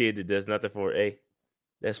dude's a kid that does nothing for A.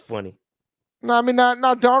 That's funny. No, I mean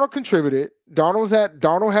not Darnold contributed.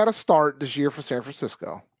 Darnold had a start this year for San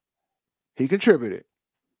Francisco. He contributed.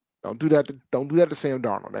 Don't do that to Sam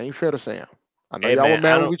Darnold. That ain't fair to Sam. I know y'all were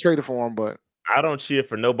mad when we traded for him, but I don't cheer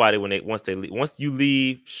for nobody once they leave. Once you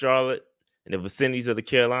leave Charlotte and the vicinities of the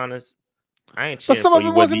Carolinas, I ain't cheering. But some of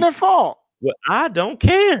it wasn't their fault. Well, I don't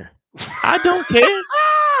care. I don't care.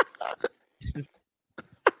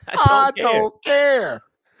 I don't care.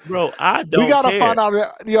 Bro, I don't care. We gotta find out.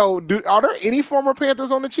 Are there any former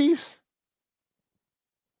Panthers on the Chiefs?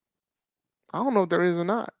 I don't know if there is or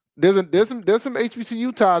not. There's some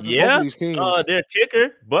HBCU ties in both of these teams. Their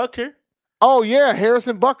kicker, Bucker. Oh yeah,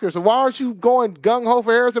 Harrison Bucker. So why aren't you going gung ho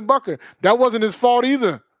for Harrison Bucker? That wasn't his fault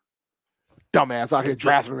either. Dumbass out here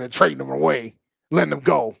drafting him and trading him away, letting him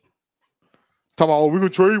go. Talking about, we're gonna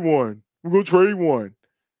trade one. We're gonna trade one.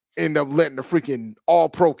 End up letting the freaking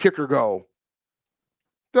all-pro kicker go.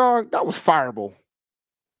 Dog, that was fireable.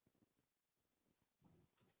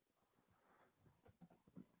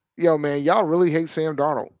 Yo, man, y'all really hate Sam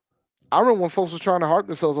Darnold. I remember when folks was trying to harp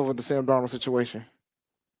themselves over the Sam Darnold situation.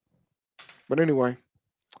 But anyway.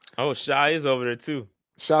 Oh, Shy is over there too.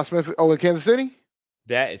 Shy Smith, in Kansas City?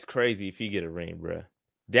 That is crazy if he get a ring, bro.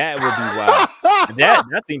 That would be wild.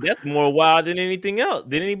 I think that's more wild than anything else,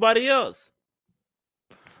 than anybody else.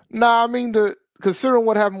 Nah, I mean, considering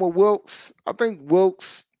what happened with Wilkes, I think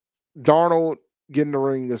Wilkes, Darnold getting the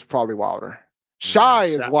ring is probably wilder. Shy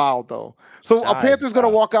is wild though. So a Panther's gonna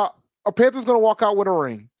walk out. A Panther's gonna walk out with a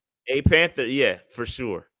ring. A Panther, yeah, for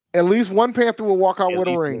sure. At least one Panther will walk out with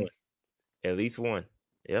a ring. At least one.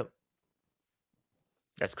 Yep.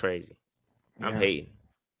 That's crazy. Yeah. I'm hating.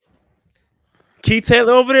 Keith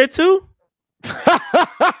Taylor over there too?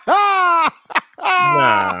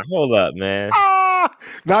 Nah, hold up, man.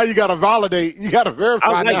 Now you gotta validate. You gotta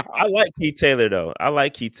verify. I like Keith Taylor though. I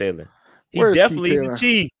like Keith Taylor. He's a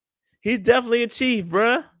chief. He's definitely a chief,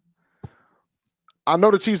 bruh. I know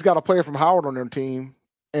the Chiefs got a player from Howard on their team,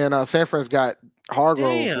 and San Fran's got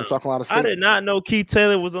Hargrove from South Carolina State. I did not know Keith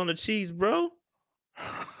Taylor was on the Chiefs, bro.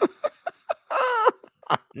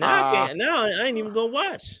 Now I can't. Now I ain't even gonna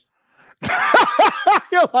watch.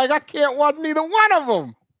 You're like, I can't watch neither one of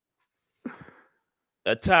them.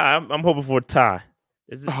 A tie. I'm hoping for a tie.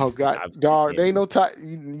 Oh God, dog! There ain't no tie.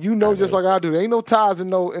 You know, just like I do. There ain't no ties in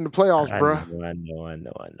the playoffs, bro. I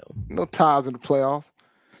know. No ties in the playoffs.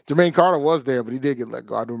 Jermaine Carter was there, but he did get let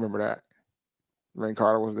go. I do remember that. Jermaine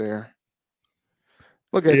Carter was there.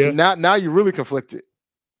 Look at you now. You're really conflicted.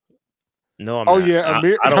 No, I'm not. Yeah,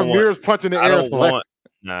 Amir's punching the air.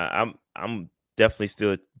 I'm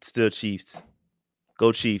definitely still Chiefs.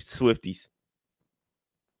 Go Chiefs, Swifties.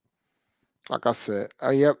 Like I said,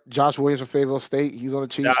 yep. Josh Williams from Fayetteville State. He's on the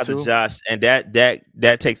Chiefs too. Josh, and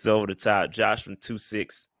that takes it over the top. Josh from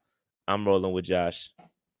 2-6. I'm rolling with Josh.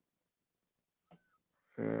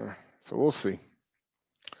 Yeah, so we'll see.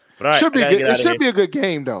 But all right, should be good. It should be a good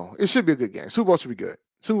game, though. It should be a good game. Super Bowl should be good.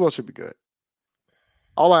 Super Bowl should be good.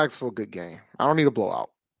 All I ask for a good game. I don't need a blowout.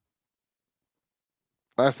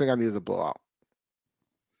 Last thing I need is a blowout.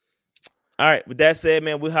 All right. With that said,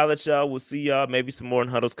 man, we'll holler at y'all. We'll see y'all. Maybe some more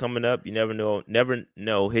huddles coming up. You never know. Never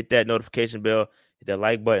know. Hit that notification bell. Hit that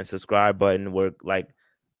like button, subscribe button. We're like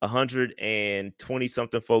 120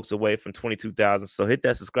 something folks away from 22,000. So hit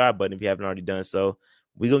that subscribe button if you haven't already done so.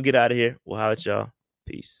 We're going to get out of here. We'll holler at y'all.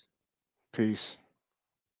 Peace. Peace.